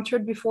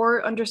encountered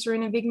before under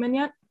Sarina Wiegman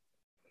yet?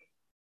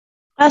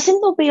 I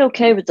think they'll be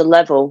okay with the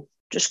level,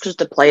 just because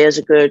the players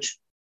are good,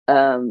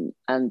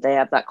 and they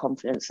have that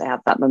confidence, they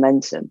have that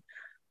momentum.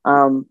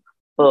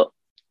 But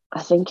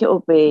I think it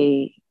will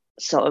be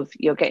sort of,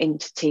 you're getting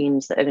to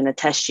teams that are going to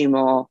test you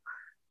more.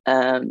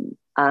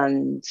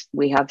 And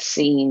we have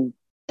seen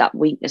that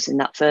weakness in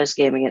that first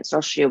game against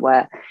Austria,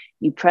 where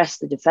you press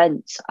the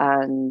defence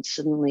and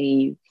suddenly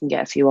you can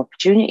get a few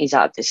opportunities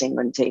out of this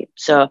England team.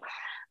 So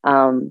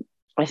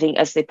I think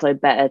as they play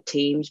better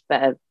teams,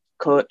 better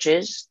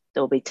coaches,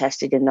 they'll be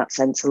tested in that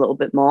sense a little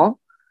bit more.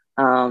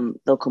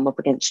 They'll come up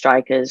against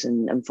strikers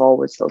and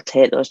forwards. They'll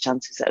take those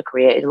chances that are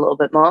created a little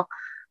bit more.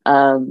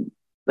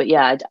 But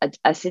yeah,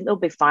 I think they'll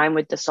be fine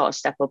with the sort of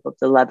step up of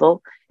the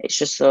level. It's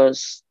just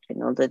those,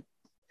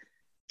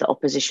 the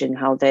opposition,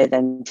 how they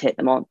then take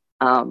them on.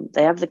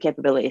 They have the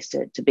capabilities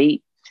to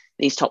beat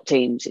these top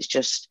teams. It's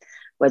just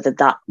whether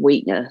that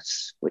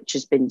weakness, which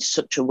has been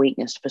such a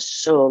weakness for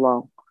so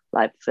long,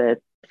 like for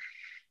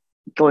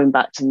going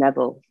back to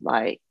Neville,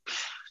 like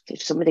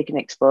if somebody can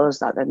expose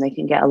that, then they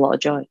can get a lot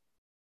of joy.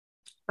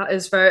 That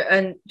is fair.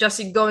 And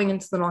Jesse, going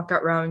into the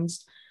knockout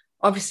rounds,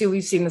 obviously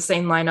we've seen the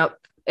same lineup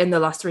in the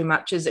last 3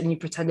 matches, and you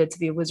pretended to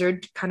be a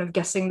wizard, kind of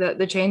guessing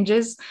the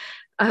changes.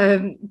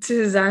 To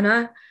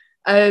Zana,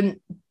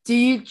 do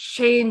you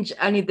change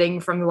anything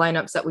from the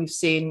lineups that we've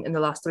seen in the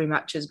last 3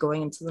 matches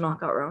going into the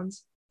knockout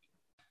rounds?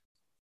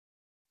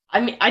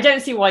 I mean, I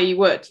don't see why you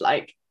would.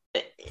 Like,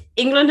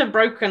 England have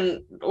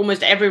broken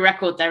almost every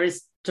record there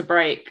is to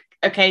break.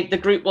 Okay, the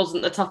group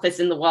wasn't the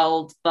toughest in the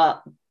world,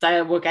 but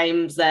there were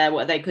games there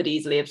where they could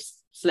easily have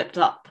slipped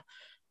up.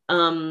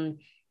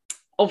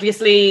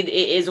 Obviously,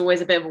 it is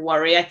always a bit of a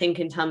worry, I think,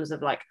 in terms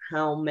of like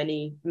how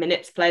many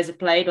minutes players have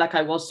played. Like,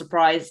 I was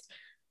surprised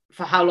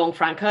for how long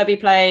Fran Kirby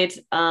played,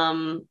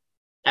 or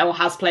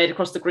has played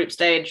across the group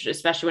stage,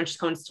 especially when she's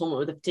coming to the tournament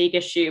with a fatigue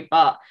issue.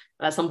 But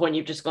at some point,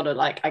 you've just got to,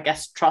 like, I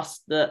guess,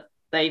 trust that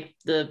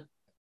the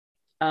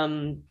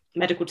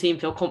medical team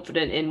feel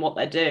confident in what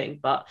they're doing.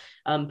 But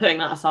putting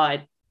that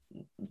aside,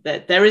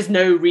 there is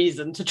no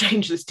reason to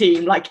change this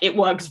team. Like, it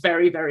works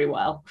very, very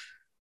well.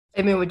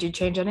 Amy, would you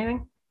change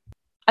anything?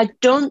 I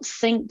don't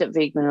think that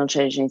Wiegman will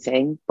change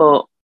anything,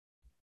 but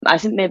I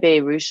think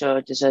maybe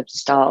Russo deserved to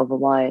start over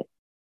White.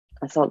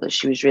 I thought that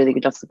she was really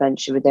good off the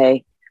bench the other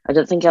day. I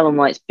don't think Ellen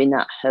White's been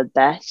at her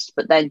best,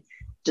 but then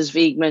does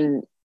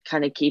Wiegman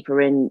kind of keep her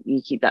in?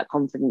 You keep that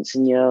confidence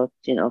in your,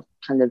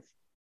 kind of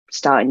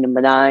starting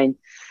number 9.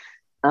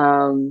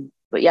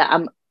 But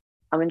yeah,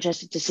 I'm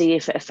interested to see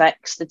if it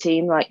affects the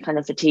team, like kind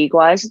of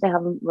fatigue-wise. They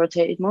haven't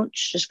rotated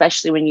much,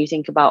 especially when you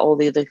think about all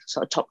the other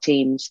sort of top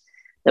teams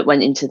that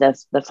went into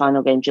the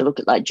final games. You look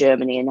at like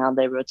Germany and how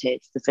they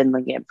rotated the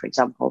Finland game, for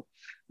example.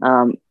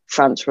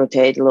 France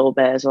rotated a little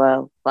bit as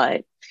well.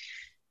 Like,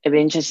 it'd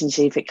be interesting to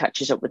see if it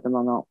catches up with them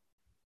or not.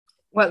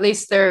 Well, at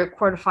least their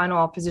quarterfinal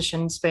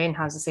opposition, Spain,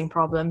 has the same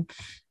problem.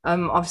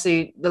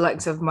 Obviously, the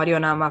likes of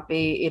Mariona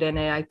Mapi, Irene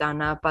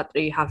Aitana,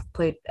 Patri have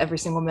played every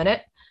single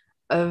minute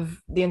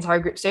of the entire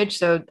group stage.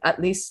 So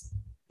at least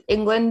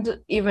England,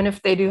 even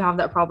if they do have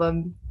that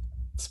problem,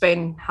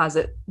 Spain has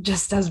it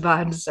just as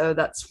bad. So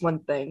that's one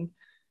thing.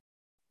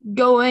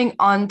 Going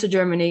on to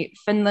Germany,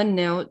 Finland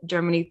 0,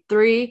 Germany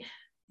 3.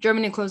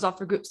 Germany closed off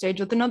the group stage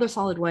with another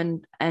solid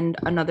win and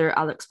another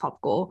Alex Popp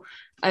goal.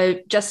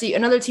 Jessie,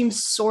 another team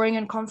soaring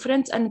in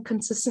confidence and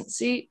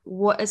consistency.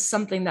 What is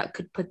something that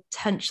could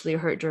potentially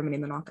hurt Germany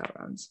in the knockout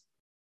rounds?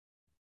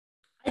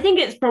 I think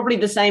it's probably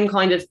the same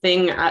kind of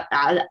thing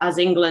as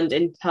England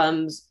in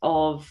terms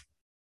of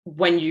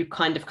when you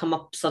kind of come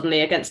up suddenly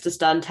against a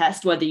stern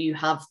test, whether you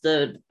have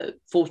the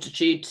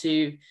fortitude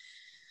to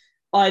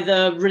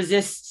either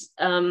resist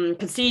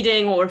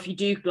conceding, or if you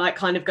do like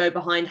kind of go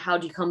behind, how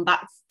do you come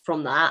back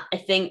from that? I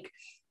think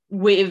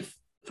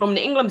from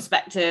the England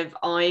perspective,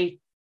 I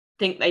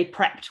think they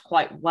prepped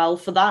quite well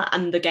for that,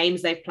 and the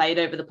games they've played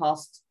over the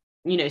past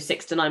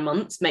 6 to 9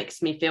 months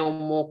makes me feel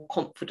more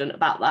confident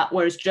about that.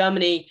 Whereas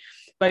Germany,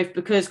 both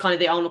because kind of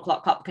the Arnold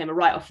Clark Cup became a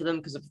write-off for them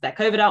because of their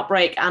COVID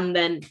outbreak, and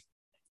then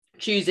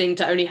choosing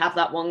to only have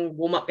that one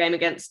warm-up game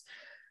against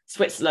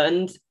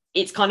Switzerland,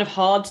 it's kind of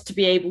hard to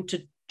be able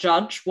to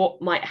judge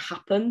what might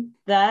happen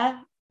there.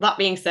 That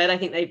being said, I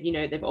think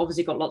they've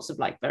obviously got lots of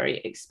like very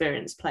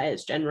experienced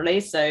players generally,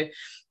 so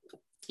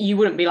you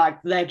wouldn't be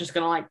like they're just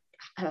going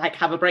to like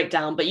have a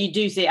breakdown. But you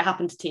do see it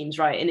happen to teams,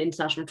 right, in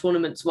international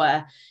tournaments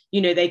where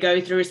they go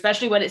through,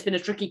 especially when it's been a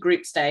tricky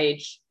group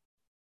stage,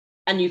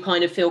 and you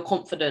kind of feel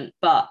confident.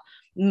 But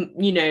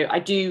I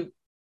do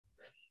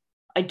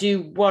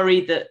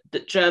worry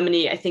that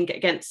Germany, I think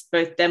against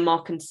both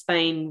Denmark and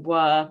Spain,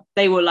 were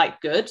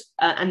like good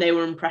and they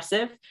were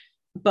impressive,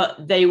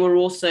 but they were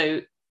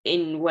also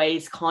in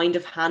ways kind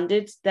of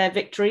handed their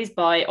victories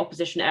by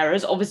opposition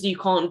errors. Obviously, you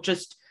can't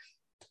just,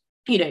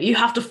 you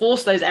have to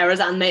force those errors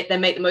and make the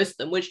most of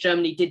them, which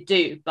Germany did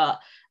do. But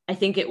I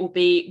think it will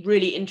be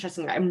really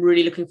interesting. I'm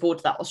really looking forward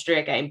to that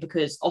Austria game,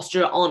 because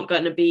Austria aren't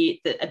going to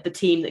be the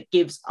team that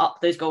gives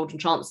up those golden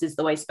chances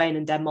the way Spain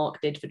and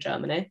Denmark did for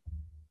Germany.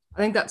 I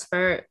think that's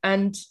fair.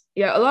 And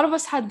yeah, a lot of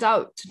us had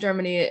doubt to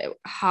Germany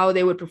how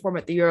they would perform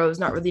at the Euros,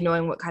 not really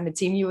knowing what kind of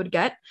team you would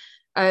get.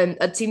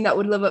 A team that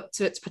would live up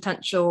to its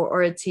potential,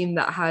 or a team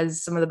that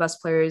has some of the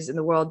best players in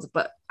the world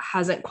but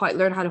hasn't quite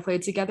learned how to play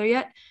together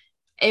yet.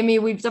 Amy,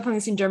 we've definitely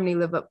seen Germany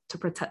live up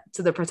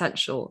to the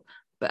potential,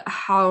 but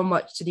how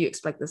much did you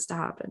expect this to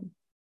happen?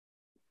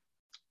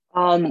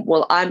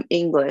 Well, I'm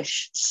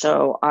English,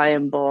 so I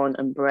am born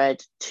and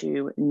bred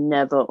to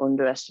never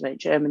underestimate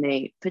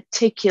Germany,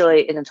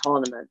 particularly in a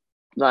tournament.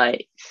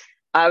 Like,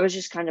 I was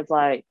just kind of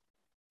like,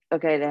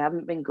 okay, they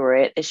haven't been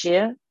great this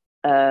year,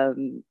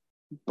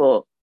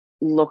 but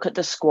look at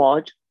the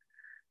squad.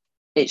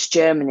 It's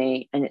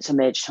Germany and it's a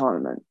major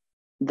tournament.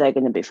 They're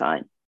going to be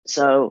fine.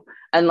 So,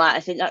 and like,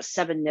 I think that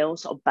 7-0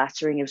 sort of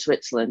battering of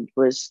Switzerland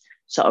was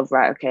sort of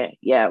right, okay,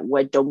 yeah,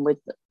 we're done with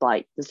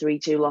like the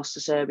 3-2 loss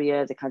to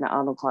Serbia, the kind of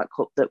Arnold Clark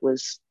Cup that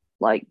was,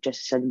 like Jessie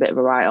said, a bit of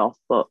a write-off,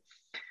 but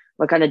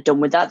we're kind of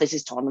done with that. This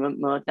is tournament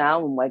mode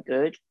now and we're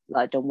good.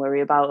 Like, don't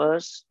worry about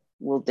us.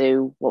 We'll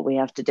do what we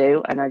have to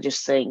do. And I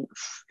just think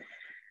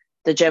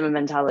the German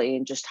mentality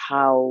and just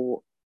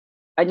how,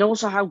 and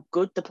also how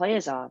good the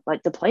players are.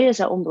 Like, the players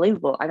are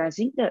unbelievable. And I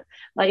think that,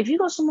 like, if you've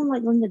got someone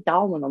like Linda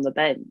Dahlmann on the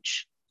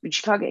bench, which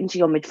you can't get into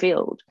your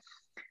midfield,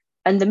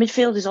 and the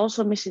midfield is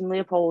also missing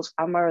Leopolds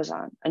and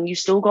Marazan, and you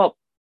still got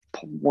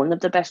one of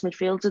the best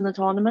midfields in the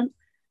tournament,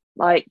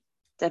 like,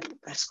 their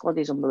squad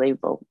is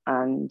unbelievable.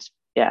 And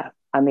yeah,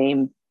 I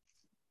mean,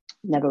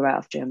 never write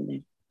off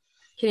Germany.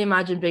 Can you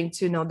imagine being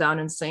 2-0 down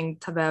and seeing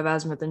Tabea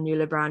Vasmuth and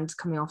Julia Brand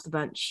coming off the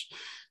bench?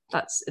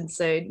 That's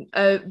insane.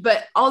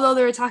 But although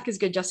their attack is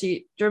good,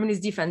 Jessie,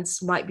 Germany's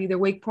defense might be their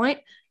weak point.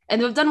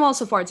 And they've done well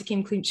so far to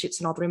keep clean sheets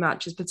in all 3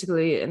 matches,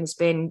 particularly in the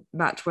Spain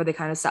match where they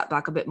kind of sat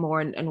back a bit more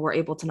and were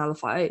able to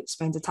nullify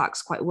Spain's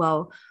attacks quite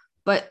well.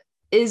 But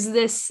is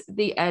this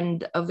the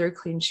end of their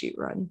clean sheet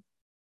run?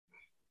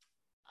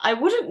 I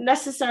wouldn't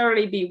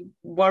necessarily be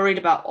worried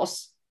about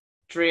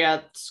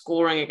Austria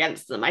scoring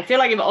against them. I feel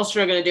like if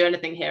Austria are going to do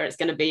anything here, it's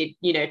going to be,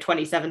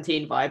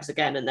 2017 vibes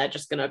again, and they're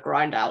just going to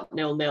grind out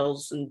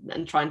 0-0s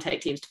and try and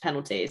take teams to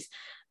penalties,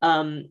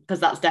 because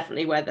that's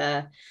definitely where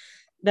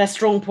their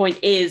strong point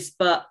is.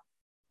 But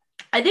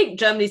I think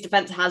Germany's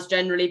defense has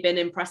generally been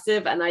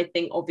impressive, and I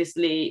think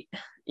obviously,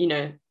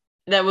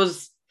 there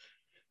was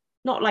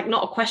not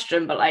a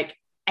question, but like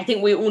I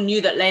think we all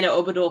knew that Lena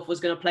Oberdorf was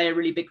going to play a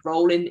really big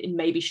role in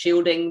maybe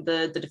shielding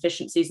the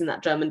deficiencies in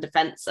that German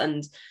defense,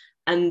 and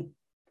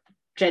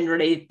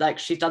generally, like,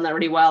 she's done that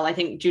really well. I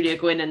think Julia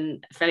Gwynn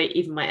and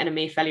even my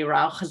enemy Feli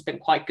Rauch has been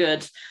quite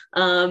good,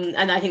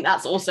 and I think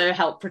that's also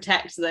helped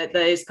protect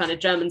those kind of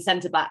German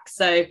centre backs.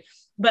 So,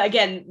 but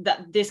again,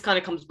 that this kind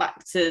of comes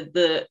back to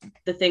the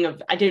thing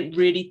of, I don't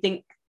really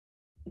think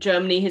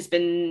Germany has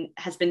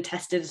been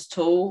tested at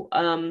all.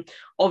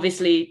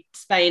 Obviously,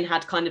 Spain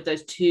had kind of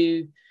those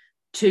two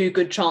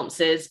good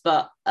chances,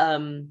 but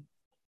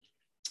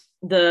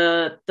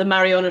the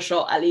Mariona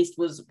shot at least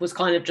was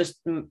kind of just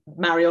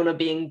Mariona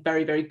being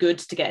very, very good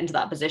to get into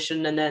that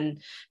position,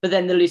 but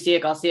then the Lucia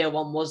Garcia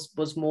one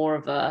was more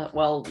of a,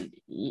 well,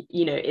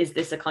 is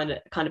this a kind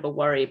of a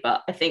worry?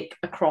 But I think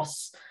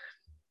across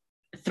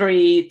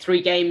three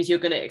games you're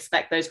going to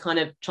expect those kind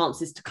of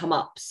chances to come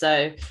up.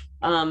 So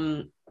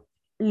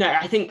no,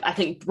 I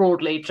think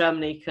broadly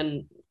Germany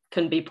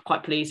can be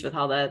quite pleased with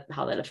how their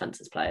defense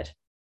is played.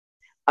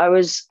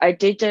 I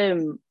did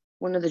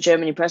one of the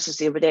Germany presses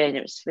the other day, and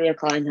it was Svea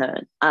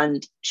Kleinhern,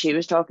 and she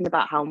was talking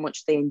about how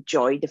much they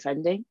enjoy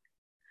defending.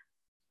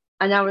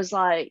 And I was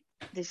like,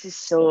 this is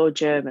so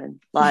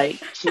German.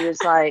 Like, she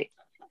was like,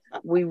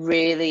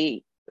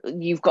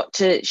 you've got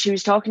to, she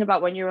was talking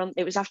about when you're on,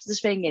 it was after the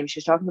Spain game, she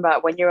was talking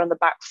about when you're on the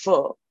back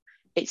foot,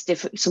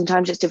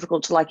 sometimes it's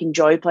difficult to like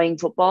enjoy playing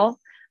football,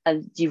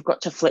 and you've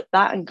got to flip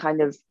that and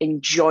kind of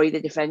enjoy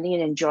the defending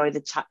and enjoy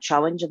the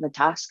challenge and the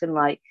task. And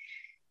like,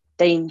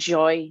 they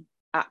enjoy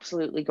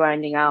absolutely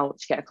grinding out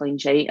to get a clean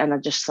sheet. And I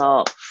just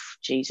thought,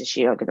 Jesus,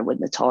 you're going to win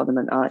the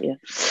tournament, aren't you?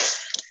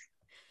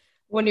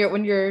 When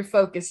your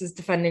focus is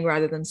defending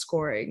rather than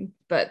scoring.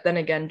 But then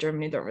again,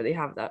 Germany don't really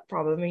have that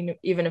problem, I mean,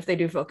 even if they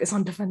do focus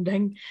on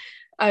defending.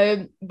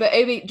 But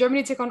Amy,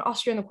 Germany take on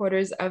Austria in the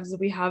quarters, as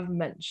we have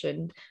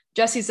mentioned.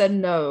 Jessie said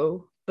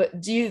no,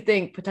 but do you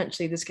think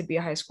potentially this could be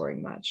a high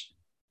scoring match?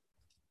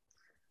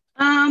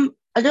 I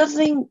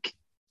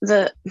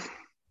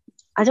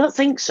don't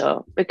think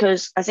so,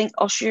 because I think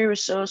Austria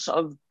is so sort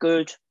of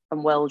good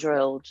and well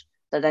drilled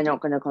that they're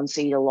not going to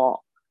concede a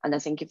lot. And I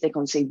think if they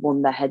concede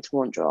one, their heads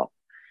won't drop.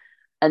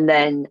 And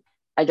then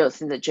I don't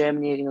think that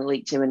Germany are going to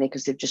leak too many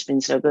because they've just been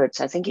so good.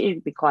 So I think it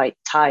would be quite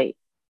tight,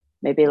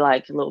 maybe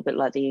like a little bit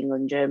like the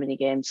England-Germany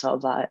game, sort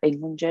of like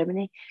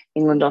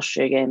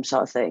England-Austria game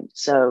sort of thing.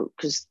 So,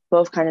 because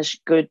both kind of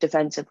good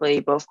defensively,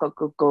 both got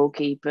good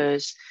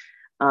goalkeepers,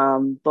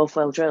 both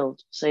well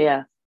drilled. So,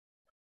 yeah.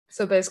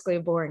 So basically a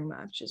boring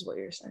match is what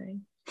you're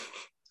saying.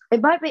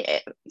 It might be,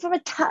 from a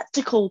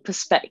tactical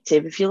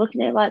perspective, if you're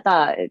looking at it like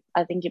that,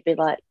 I think it'd be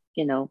like,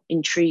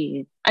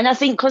 intriguing. And I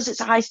think because it's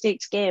a high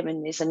stakes game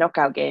and it's a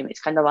knockout game, it's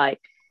kind of like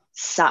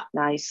sat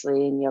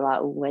nicely and you're like,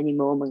 oh, any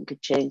moment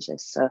could change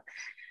this. So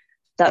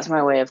that's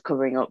my way of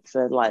covering up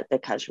for like the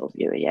casual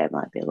viewer. Yeah, it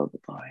might be a little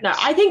bit boring. No,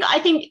 I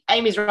think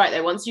Amy's right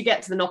though. Once you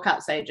get to the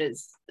knockout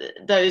stages,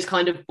 those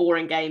kind of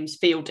boring games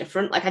feel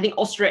different. Like I think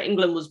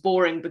Austria-England was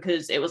boring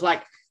because it was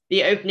like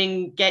the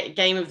opening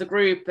game of the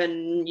group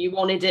and you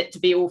wanted it to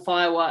be all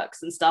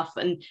fireworks and stuff.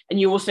 And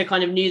you also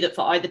kind of knew that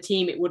for either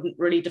team, it wouldn't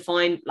really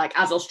define, like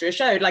as Austria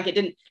showed, like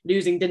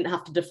losing didn't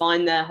have to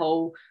define their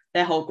whole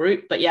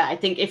group. But yeah, I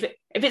think if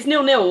it's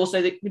 0-0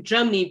 also,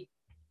 Germany,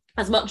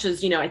 as much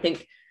as, I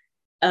think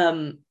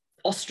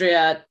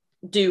Austria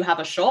do have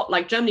a shot,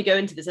 like Germany go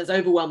into this as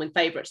overwhelming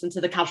favourites, and to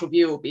the casual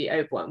viewer will be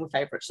overwhelming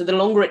favourites. So the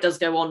longer it does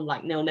go on,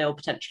 like 0-0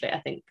 potentially, I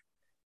think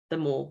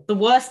the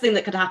worst thing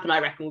that could happen, I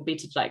reckon, would be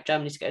to like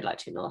Germany to go like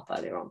 2-0 up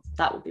earlier on.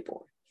 That would be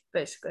boring.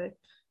 Basically.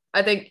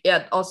 I think,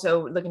 yeah,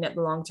 also looking at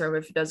the long term,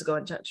 if it does go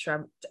into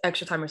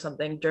extra time or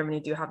something, Germany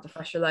do have the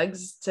fresher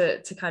legs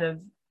to kind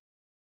of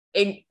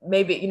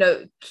maybe,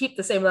 keep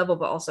the same level,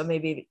 but also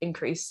maybe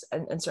increase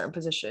in certain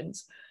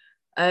positions.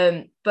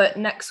 But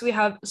next we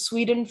have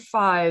Sweden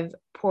 5,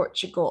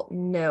 Portugal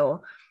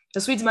 0.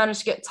 The Swedes managed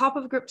to get top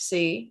of Group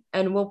C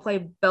and will play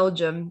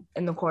Belgium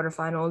in the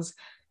quarterfinals.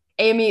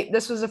 Amy,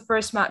 this was the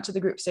first match of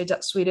the group stage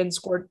that Sweden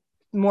scored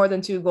more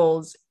than 2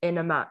 goals in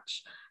a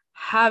match.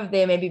 Have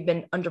they maybe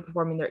been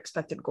underperforming their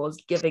expected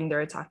goals, giving their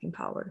attacking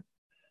power?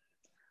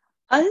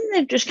 I think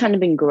they've just kind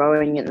of been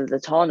growing into the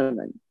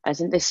tournament. I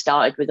think they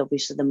started with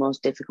obviously the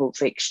most difficult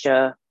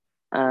fixture.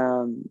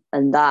 And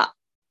that,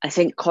 I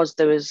think, because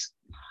there was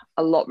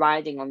a lot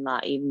riding on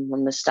that even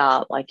from the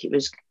start. Like it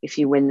was, if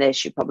you win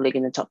this, you're probably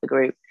going to top the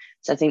group.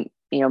 So I think,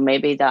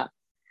 maybe that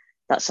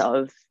sort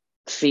of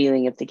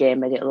feeling of the game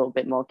made it a little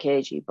bit more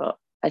cagey, but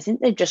I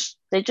think they've just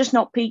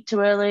not peaked too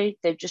early.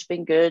 They've just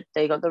been good.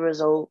 They got the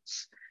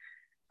results,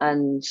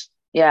 and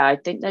yeah, I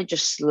think they're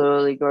just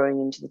slowly growing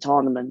into the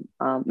tournament.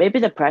 Maybe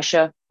the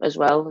pressure as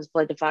well has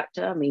played a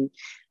factor. I mean,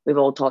 we've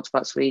all talked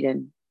about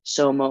Sweden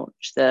so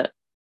much that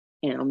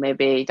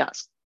maybe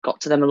that's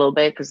got to them a little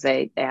bit because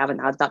they haven't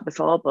had that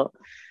before. But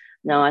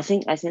no, I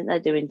think they're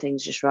doing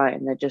things just right,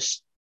 and they're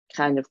just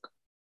kind of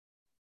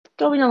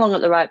going along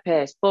at the right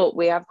pace. But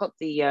we have got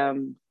the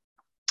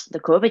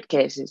COVID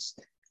cases,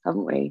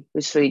 haven't we,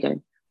 with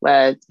Sweden,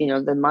 where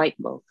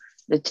the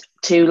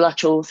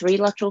three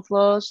lateral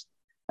flows,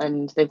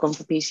 and they've gone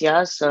for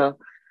PCRs. So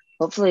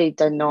hopefully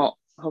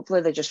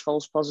they're just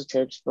false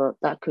positives, but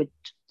that could,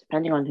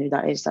 depending on who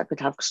that is, that could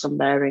have some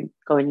bearing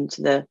going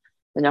into the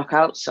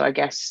knockouts. So I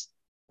guess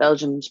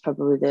Belgium's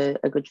probably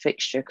a good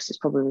fixture because it's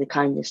probably the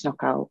kindest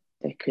knockout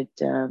they could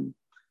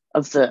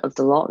of the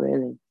lot,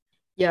 really.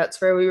 Yeah,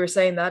 it's where we were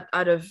saying that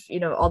out of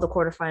all the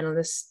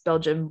quarterfinalists,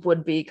 Belgium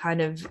would be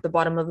kind of the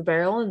bottom of the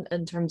barrel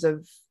in terms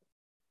of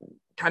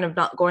kind of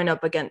not going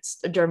up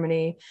against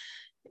Germany,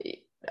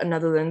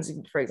 Netherlands,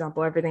 for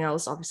example. Everything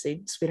else,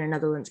 obviously, Sweden and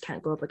Netherlands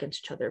can't go up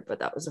against each other, but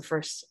that was the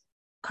first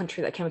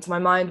country that came into my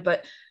mind.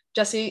 But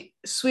Jesse,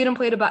 Sweden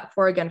played a back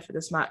four again for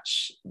this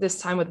match, this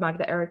time with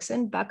Magda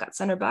Eriksson back at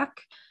center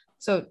back.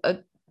 So a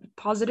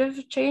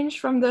positive change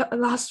from the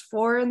last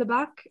four in the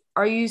back.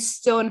 Are you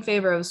still in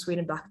favor of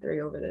Sweden back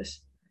three over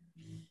this?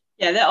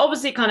 Yeah, they're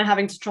obviously kind of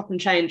having to chop and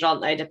change,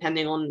 aren't they,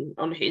 depending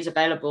on who's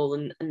available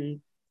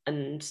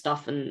and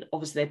stuff. And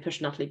obviously they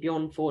pushed Natalie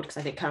Bjorn forward because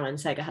I think Caroline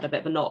Seger had a bit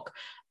of a knock.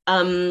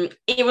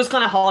 It was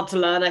kind of hard to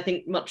learn, I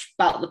think, much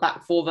about the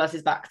back four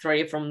versus back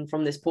three from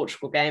this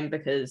Portugal game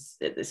because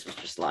this was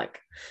just like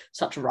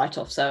such a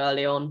write-off so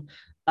early on.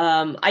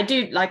 I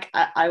do like.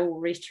 I will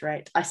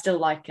reiterate. I still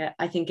like it.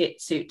 I think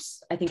it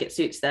suits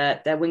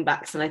their wing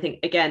backs, and I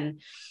think again,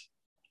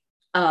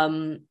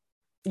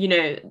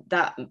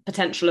 that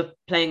potential of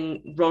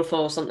playing Rolfo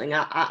or something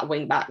at a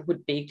wing back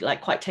would be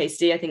like quite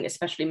tasty. I think,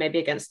 especially maybe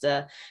against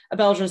a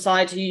Belgian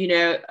side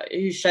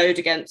who showed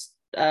against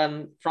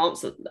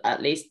France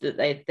at least that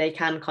they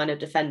can kind of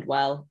defend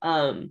well.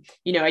 I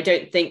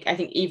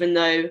think even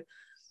though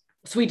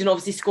Sweden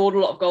obviously scored a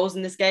lot of goals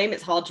in this game,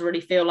 it's hard to really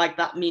feel like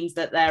that means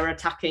that their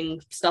attacking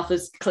stuff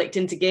has clicked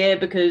into gear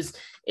because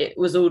it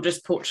was all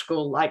just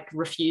Portugal like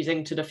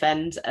refusing to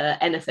defend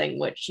anything,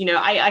 which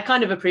I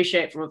kind of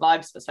appreciate from a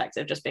vibes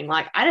perspective, just being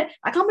like I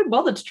can't be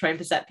bothered to train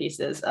for set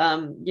pieces.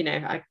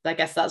 I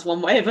guess that's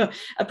one way of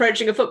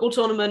approaching a football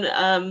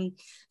tournament.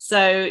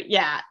 So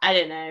yeah, I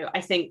don't know.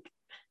 I think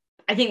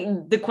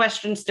the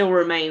question still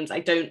remains.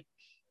 I don't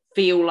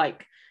feel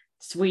like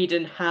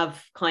Sweden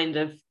have kind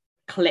of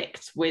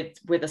clicked with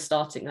a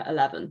starting at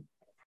 11.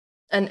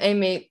 And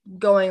Amy,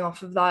 going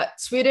off of that,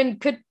 Sweden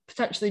could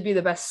potentially be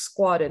the best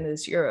squad in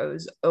this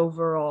Euros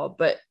overall,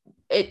 but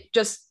it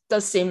just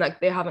does seem like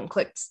they haven't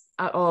clicked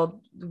at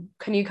all.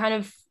 Can you kind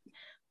of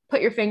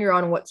put your finger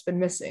on what's been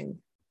missing?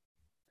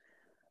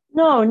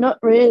 No, not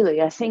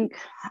really. I think,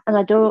 and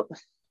I don't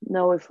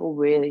know if we'll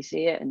really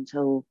see it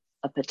until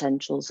a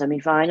potential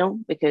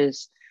semi-final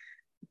because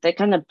they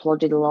kind of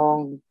plodded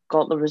along,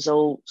 got the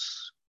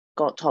results,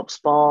 got top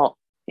spot.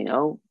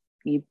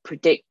 You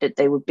predict that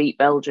they would beat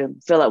Belgium.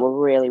 I feel like we're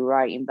really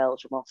writing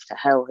Belgium off to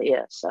hell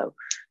here. So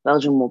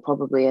Belgium will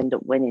probably end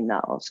up winning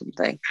that or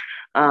something.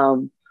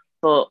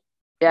 But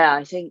yeah,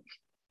 I think,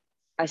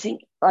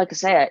 like I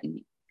say,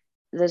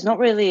 there's not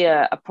really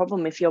a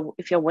problem if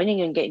you're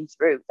winning and getting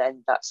through.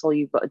 Then that's all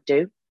you've got to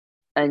do,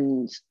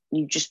 and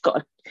you just got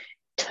to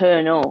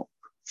turn up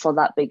for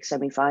that big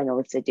semi-final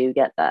if they do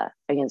get there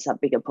against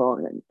that big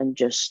opponent, and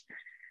just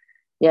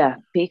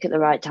peak at the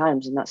right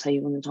times, and that's how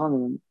you win the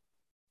tournament.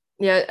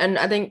 Yeah, and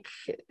I think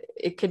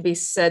it could be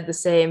said the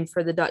same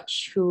for the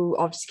Dutch, who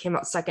obviously came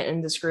out second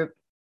in this group,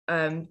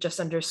 just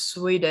under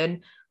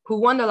Sweden, who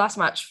won the last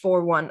match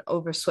 4-1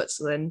 over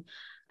Switzerland.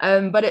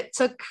 But it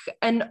took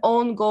an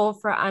own goal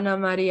for Anna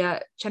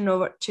Maria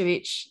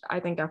Černović.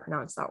 I think I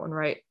pronounced that one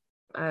right.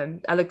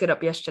 I looked it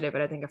up yesterday, but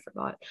I think I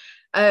forgot.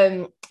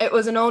 It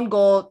was an own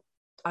goal.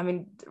 I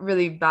mean,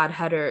 really bad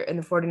header in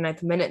the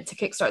 49th minute to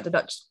kickstart the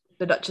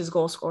Dutch's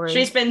goal scoring.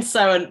 She's been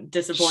so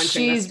disappointing.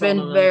 She's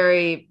been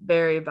very,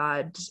 very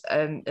bad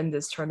in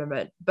this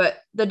tournament. But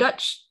the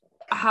Dutch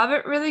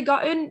haven't really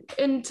gotten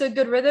into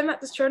good rhythm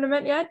at this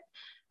tournament yet.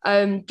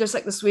 Just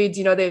like the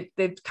Swedes,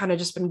 they've kind of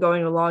just been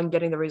going along,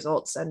 getting the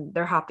results, and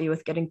they're happy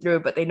with getting through,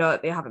 but they know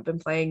that they haven't been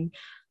playing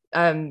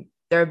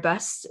their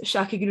best.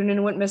 Shaki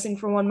Grunin went missing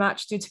for one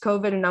match due to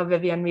COVID, and now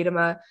Vivianne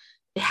Miedema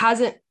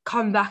hasn't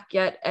come back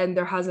yet, and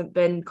there hasn't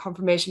been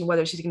confirmation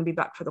whether she's going to be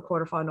back for the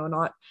quarterfinal or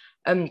not.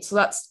 So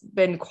that's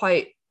been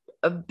quite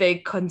a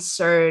big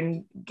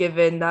concern,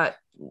 given that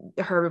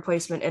her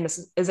replacement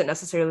isn't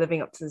necessarily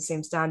living up to the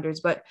same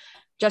standards. But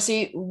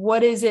Jesse,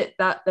 what is it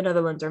that the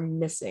Netherlands are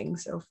missing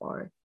so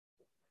far?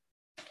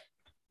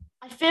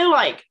 I feel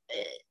like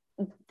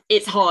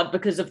it's hard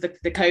because of the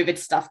COVID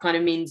stuff. Kind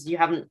of means you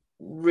haven't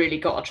really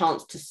got a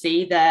chance to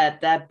see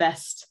their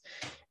best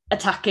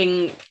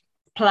attacking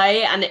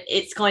play, and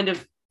it's kind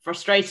of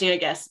frustrating, I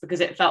guess, because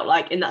it felt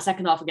like in that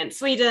second half against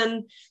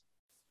Sweden,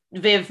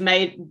 Viv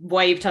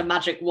waved her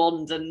magic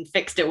wand and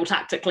fixed it all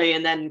tactically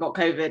and then got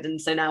COVID. And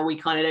so now we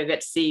kind of don't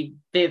get to see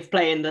Viv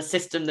play in the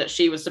system that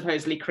she was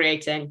supposedly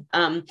creating.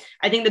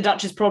 I think the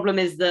Dutch's problem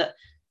is that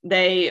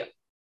they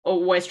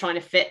always trying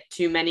to fit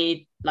too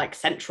many like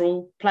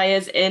central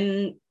players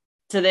in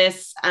to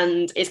this,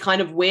 and it's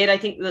kind of weird, I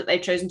think, that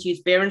they've chosen to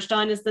use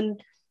Beerenstein as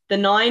the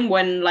 9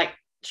 when like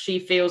she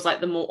feels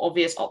like the more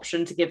obvious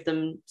option to give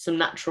them some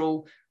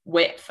natural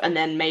width, and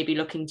then maybe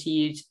looking to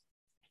use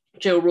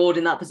Jill Roord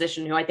in that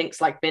position, who I think's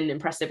like been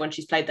impressive when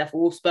she's played there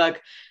for Wolfsburg.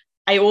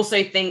 I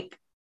also think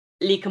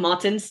Lieke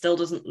Martens still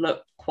doesn't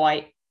look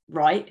quite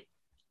right.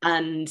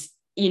 And,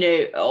 you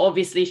know,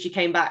 obviously she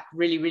came back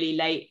really, really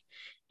late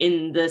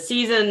in the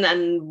season,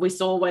 and we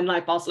saw when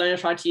like Barcelona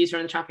tried to use her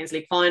in the Champions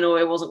League final,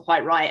 it wasn't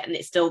quite right, and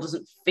it still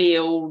doesn't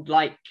feel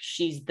like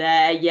she's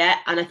there yet.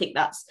 And I think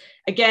that's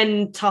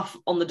again tough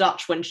on the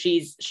Dutch when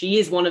she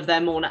is one of their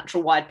more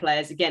natural wide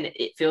players. Again,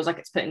 it feels like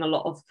it's putting a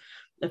lot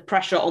of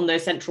pressure on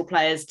those central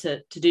players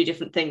to do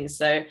different things.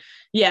 So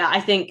yeah,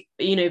 I think,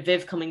 you know,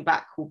 Viv coming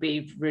back will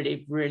be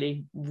really,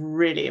 really,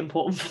 really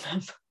important for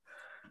them.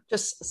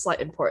 Just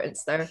slight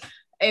importance there.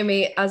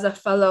 Amy, as a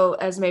fellow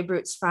Esme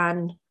Brutes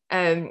fan,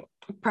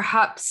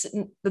 perhaps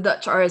the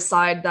Dutch are a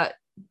side that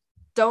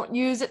don't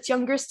use its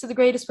youngest to the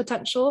greatest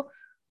potential.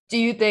 Do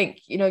you think,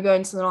 you know,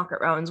 going to the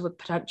knockout rounds with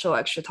potential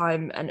extra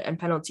time and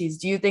penalties,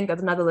 do you think that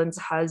the Netherlands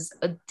has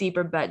a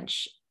deeper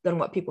bench than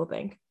what people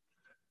think?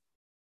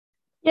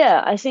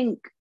 Yeah, I think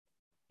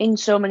in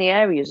so many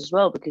areas as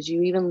well, because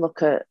you even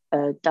look at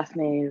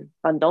Daphne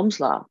van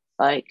Domsla,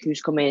 like,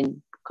 who's come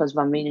in because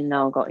Van Veen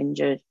now got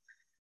injured,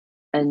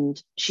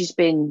 and she's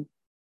been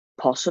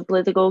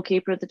possibly the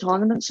goalkeeper of the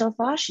tournament so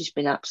far. She's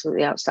been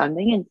absolutely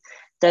outstanding, and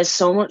there's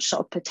so much sort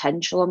of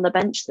potential on the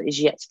bench that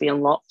is yet to be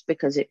unlocked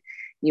because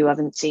you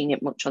haven't seen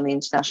it much on the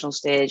international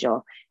stage,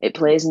 or it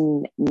plays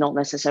in not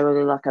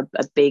necessarily like a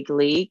big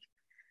league.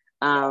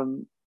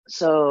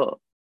 So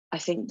I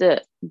think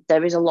that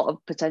there is a lot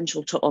of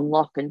potential to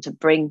unlock and to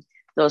bring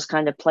those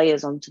kind of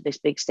players onto this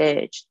big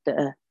stage that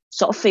are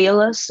sort of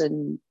fearless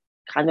and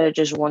kind of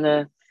just want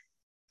to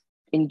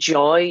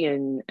enjoy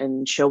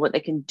and show what they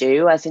can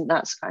do. I think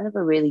that's kind of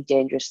a really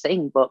dangerous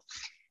thing, but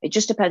it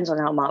just depends on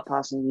how Mark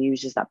Parsons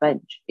uses that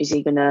bench. Is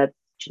he going to,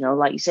 you know,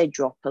 like you say,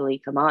 drop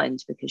Lieke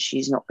Martens because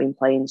she's not been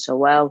playing so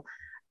well,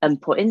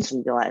 and put in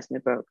somebody like Esme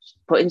Brooks,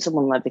 put in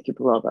someone like Vicky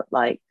Pavlova?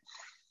 Like,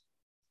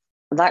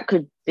 that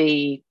could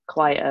be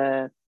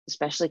quite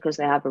especially because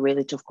they have a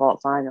really tough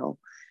quarterfinal.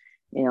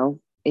 You know,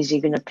 is he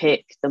going to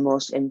pick the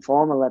most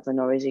informal 11,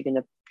 or is he going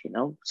to, you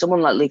know,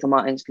 someone like Lieke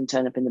Martens can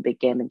turn up in the big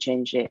game and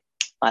change it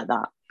like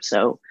that.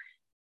 So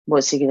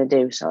what's he going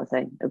to do, sort of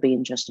thing? It'll be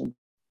interesting.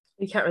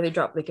 You can't really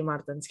drop Lieke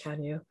Martens,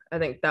 can you? I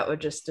think that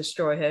would just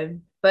destroy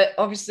him. But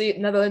obviously,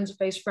 Netherlands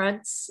faced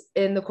France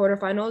in the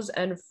quarterfinals,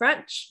 and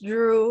France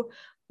drew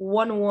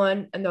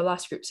 1-1 in their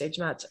last group stage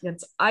match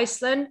against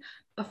Iceland.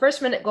 A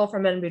first-minute goal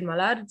from Melvin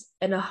Malard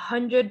and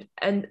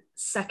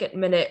 102nd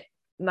minute,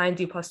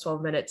 90 plus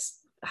 12 minutes.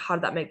 How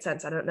did that make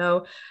sense? I don't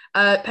know.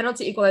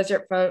 Penalty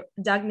equalizer from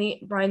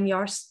Dagny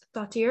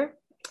Brynjarsdottir.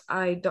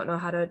 I don't know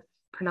how to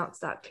pronounce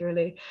that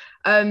clearly.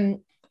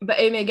 But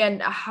Amy,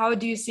 again, how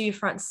do you see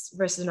France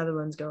versus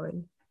Netherlands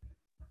going?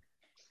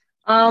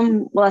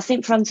 Well, I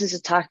think France's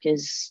attack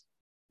is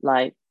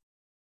like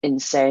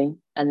insane,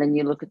 and then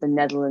you look at the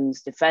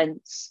Netherlands'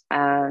 defense,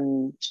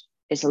 and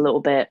it's a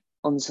little bit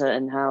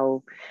uncertain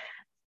how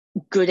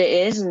good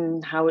it is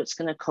and how it's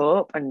going to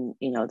cope. And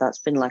you know, that's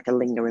been like a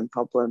lingering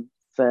problem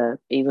for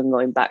even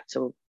going back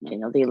to, you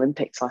know, the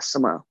Olympics last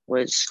summer,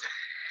 was,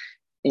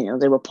 you know,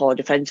 they were poor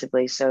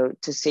defensively. So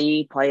to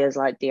see players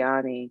like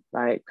Diani,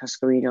 like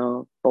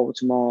Cascarino,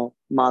 Baltimore,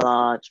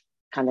 Mallard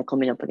kind of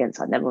coming up against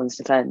that Netherlands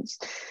defence,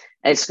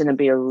 it's going to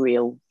be a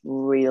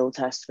real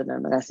test for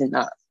them. And I think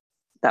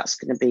that's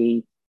going to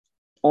be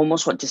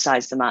almost what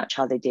decides the match,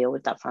 how they deal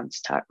with that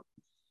France attack.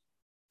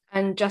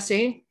 And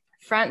Jesse,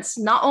 France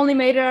not only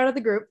made it out of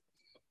the group,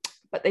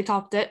 but they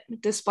topped it,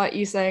 despite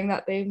you saying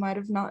that they might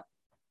have not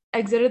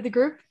exited the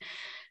group.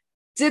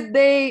 Did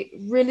they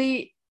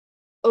really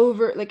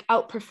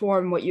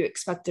outperform what you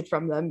expected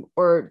from them,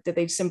 or did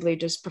they simply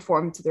just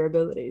perform to their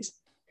abilities?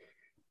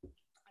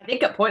 I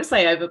think at points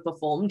they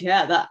overperformed.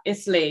 Yeah, that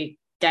Italy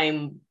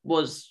game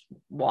was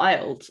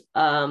wild,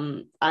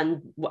 and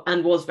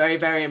was very,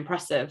 very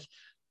impressive.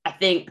 I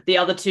think the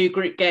other two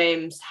group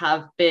games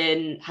have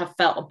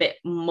felt a bit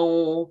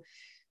more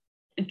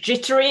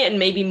jittery and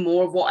maybe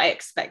more of what I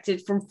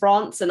expected from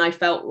France. And I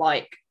felt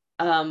like,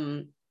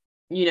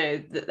 you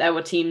know, that there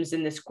were teams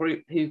in this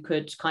group who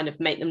could kind of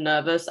make them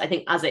nervous. I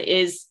think as it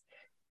is,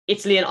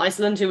 Italy and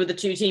Iceland, who were the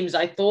two teams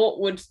I thought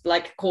would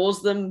like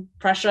cause them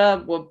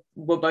pressure, were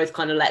both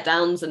kind of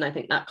letdowns. And I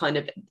think that kind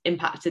of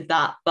impacted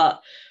that. But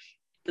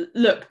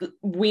look,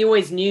 we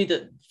always knew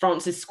that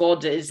France's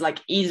squad is like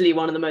easily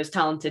one of the most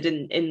talented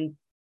in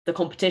the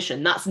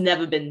competition. That's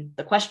never been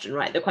the question,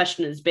 right? The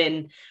question has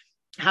been,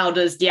 how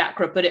does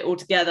Diacre put it all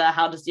together?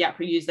 How does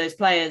Diacre use those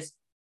players?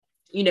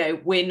 You know,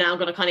 we're now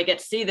going to kind of get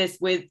to see this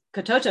with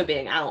Katoto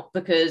being out,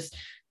 because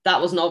that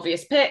was an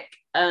obvious pick.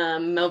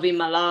 Melvin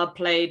Mallard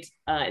played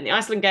in the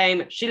Iceland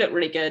game. She looked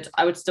really good.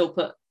 I would still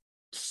put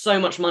so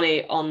much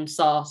money on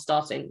Sarr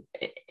starting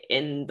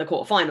in the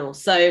quarterfinals.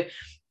 So,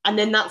 and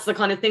then that's the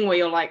kind of thing where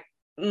you're like,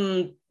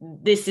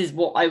 this is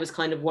what I was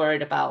kind of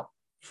worried about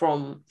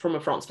from a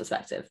France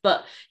perspective.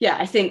 But yeah,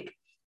 I think,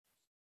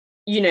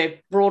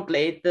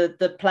 broadly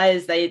the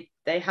players they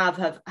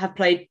have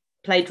played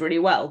really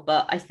well.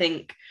 But I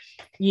think,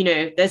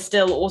 there's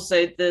still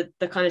also the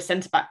kind of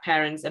centre back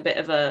pairings, a bit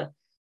of a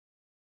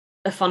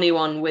funny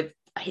one with,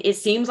 it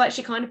seems like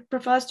she kind of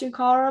prefers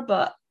Tunkara,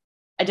 but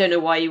I don't know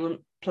why you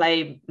wouldn't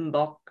play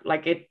Mbok.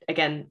 Like, it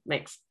again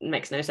makes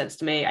no sense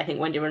to me. I think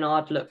Wendy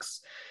Renard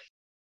looks,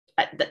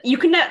 you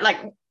can like,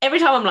 every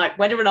time I'm like,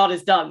 Wendy Renard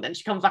is done, then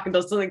she comes back and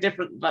does something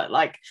different, but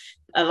like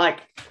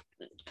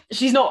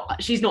she's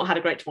not had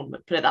a great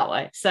tournament, put it that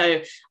way.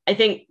 So I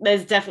think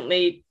there's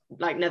definitely,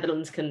 like,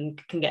 Netherlands can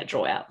get a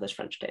draw out of this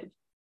French team.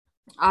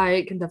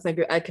 I can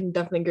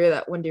definitely agree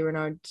that Wendy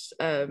Renard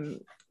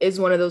is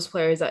one of those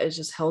players that is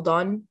just held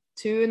on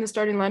to in the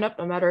starting lineup,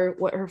 no matter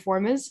what her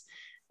form is,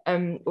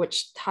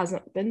 which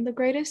hasn't been the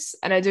greatest.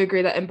 And I do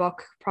agree that Mbok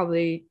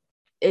probably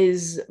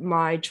is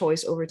my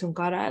choice over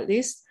Tunkara, at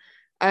least.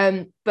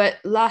 But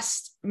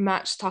last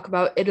match, talk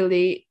about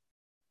Italy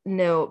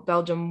 0,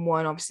 Belgium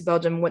 1. Obviously,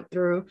 Belgium went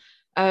through.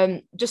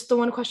 Just the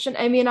one question,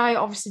 Amy and I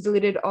obviously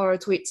deleted our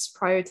tweets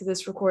prior to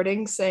this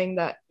recording saying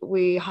that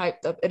we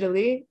hyped up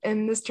Italy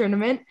in this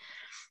tournament.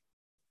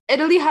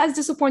 Italy has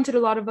disappointed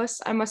a lot of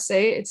us, I must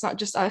say. It's not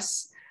just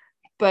us.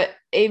 But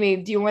Amy,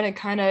 do you want to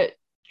kind of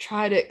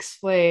try to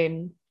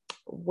explain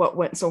what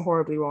went so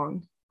horribly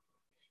wrong?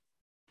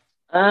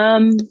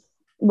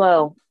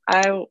 Well,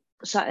 I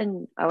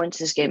went to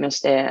this game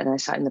yesterday and I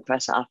sat in the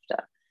press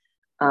after.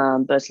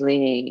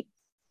 Bertolini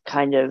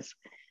kind of,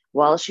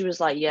 while she was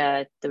like,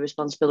 yeah, the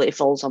responsibility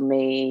falls on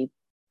me,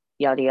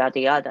 yada, yada,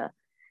 yada,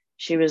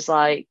 she was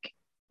like,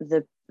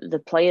 the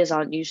players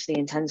aren't used to the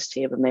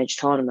intensity of a major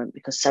tournament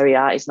because Serie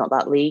A is not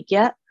that league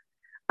yet.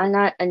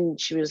 And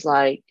she was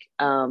like,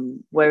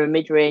 we're a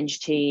mid-range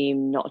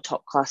team, not a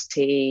top-class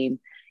team.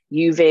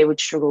 Juve would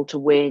struggle to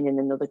win in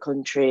another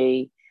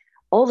country,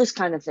 all this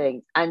kind of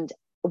thing. And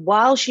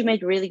while she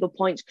made really good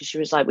points, because she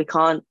was like, we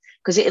can't,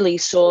 because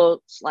Italy's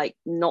so, like,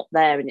 not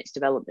there in its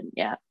development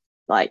yet.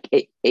 Like,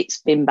 it's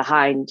been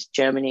behind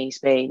Germany,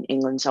 Spain,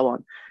 England, so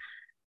on.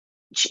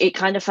 It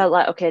kind of felt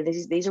like, okay,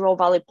 these are all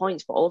valid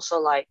points, but also,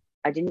 like,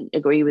 I didn't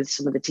agree with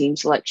some of the team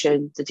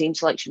selection. The team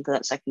selection for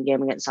that second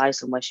game against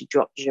Iceland, where she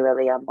dropped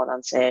Girelli and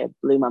Bonanse,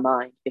 blew my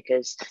mind,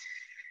 because,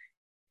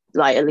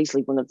 like, at least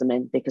leave one of them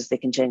in because they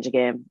can change the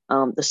game.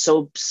 The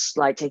subs,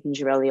 like taking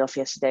Girelli off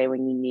yesterday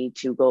when you need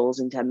 2 goals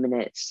in 10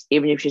 minutes,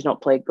 even if she's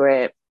not played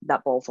great,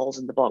 that ball falls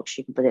in the box,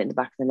 she can put it in the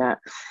back of the net.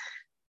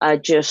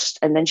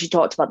 And then she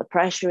talked about the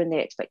pressure and the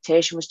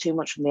expectation was too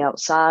much from the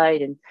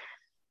outside. And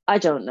I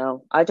don't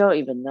know. I don't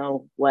even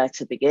know where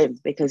to begin,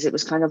 because it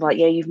was kind of like,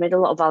 yeah, you've made a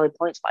lot of valid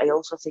points, but I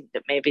also think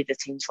that maybe the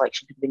team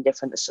selection could have been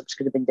different. The subs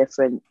could have been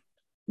different.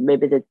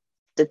 Maybe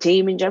the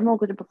team in general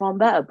could have performed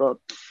better. But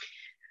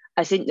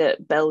I think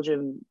that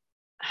Belgium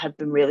have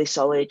been really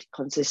solid,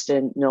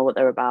 consistent, know what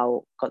they're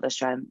about, got their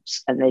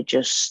strengths, and they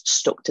just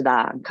stuck to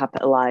that and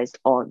capitalised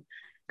on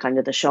kind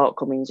of the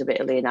shortcomings of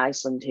Italy and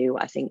Iceland, who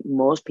I think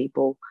most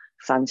people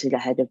fancied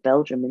ahead of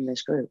Belgium in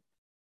this group.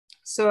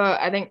 So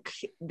I think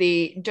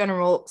the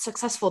general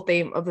successful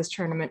theme of this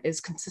tournament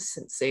is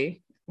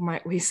consistency,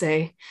 might we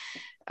say.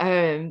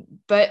 And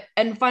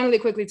finally,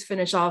 quickly to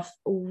finish off,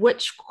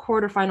 which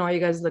quarterfinal are you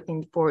guys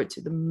looking forward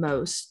to the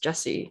most?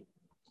 Jessie,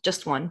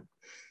 just one.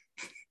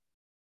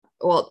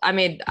 Well, I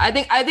mean, I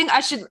think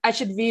I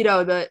should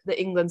veto the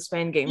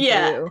England-Spain game.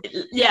 Yeah, for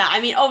you. Yeah. I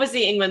mean,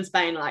 obviously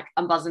England-Spain, like,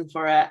 I'm buzzing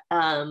for it.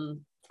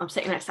 I'm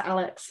sitting next to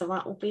Alex, so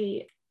that will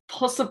be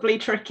possibly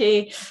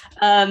tricky.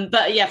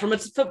 But yeah, from a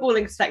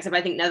footballing perspective,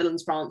 I think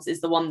Netherlands-France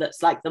is the one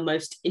that's, like, the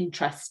most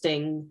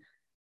interesting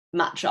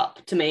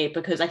matchup to me,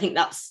 because I think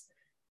that's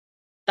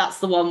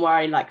the one where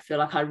I, like, feel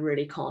like I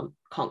really can't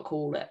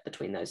call it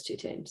between those two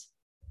teams.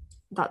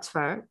 That's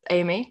fair.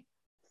 Amy?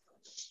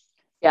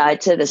 Yeah,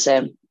 I'd say the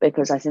same,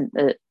 because I think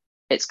that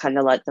it's kind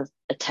of like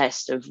a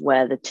test of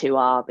where the two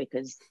are,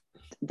 because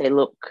they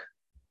look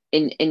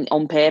in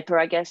on paper,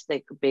 I guess they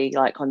could be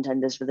like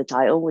contenders for the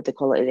title with the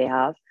quality they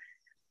have.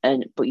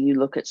 But you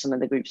look at some of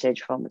the group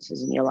stage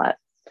performances and you're like,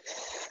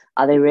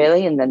 are they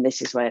really? And then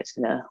this is where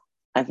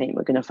I think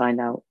we're gonna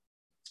find out.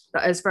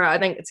 That is fair. I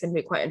think it's gonna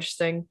be quite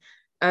interesting.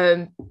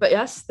 But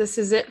yes, this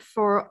is it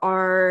for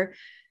our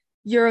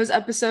Euros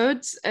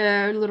episodes,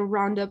 a little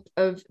roundup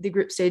of the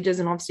group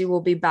stages, and obviously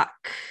we'll be back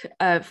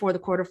for the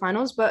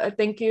quarterfinals. But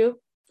thank you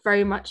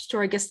very much to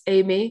our guest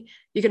Amy.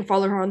 You can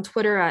follow her on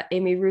Twitter at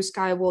Amy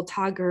Ruskay. We'll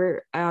tag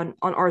her on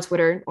our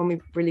Twitter when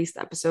we release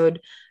the episode.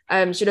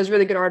 She does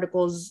really good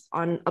articles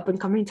on up and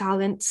coming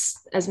talents,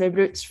 Esme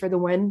Brutes for the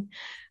win,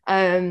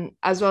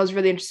 as well as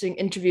really interesting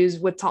interviews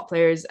with top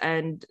players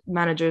and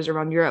managers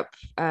around Europe,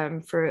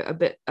 for a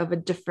bit of a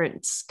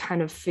different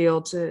kind of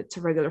feel to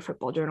regular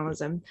football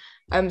journalism.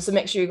 So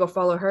make sure you go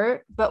follow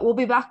her. But we'll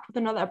be back with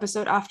another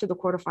episode after the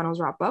quarterfinals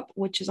wrap up,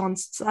 which is on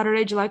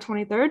Saturday, July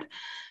 23rd.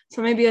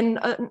 So maybe an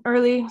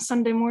early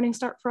Sunday morning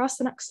start for us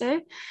the next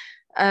day.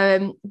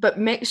 But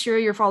make sure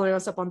you're following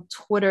us up on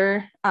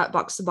Twitter at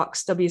Box to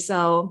Box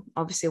WSL.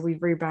 Obviously,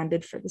 we've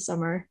rebranded for the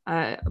summer,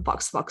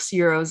 Box to Box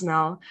Euros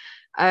now.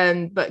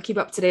 But keep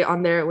up to date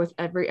on there with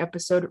every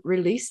episode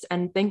released.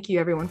 And thank you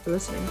everyone for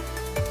listening.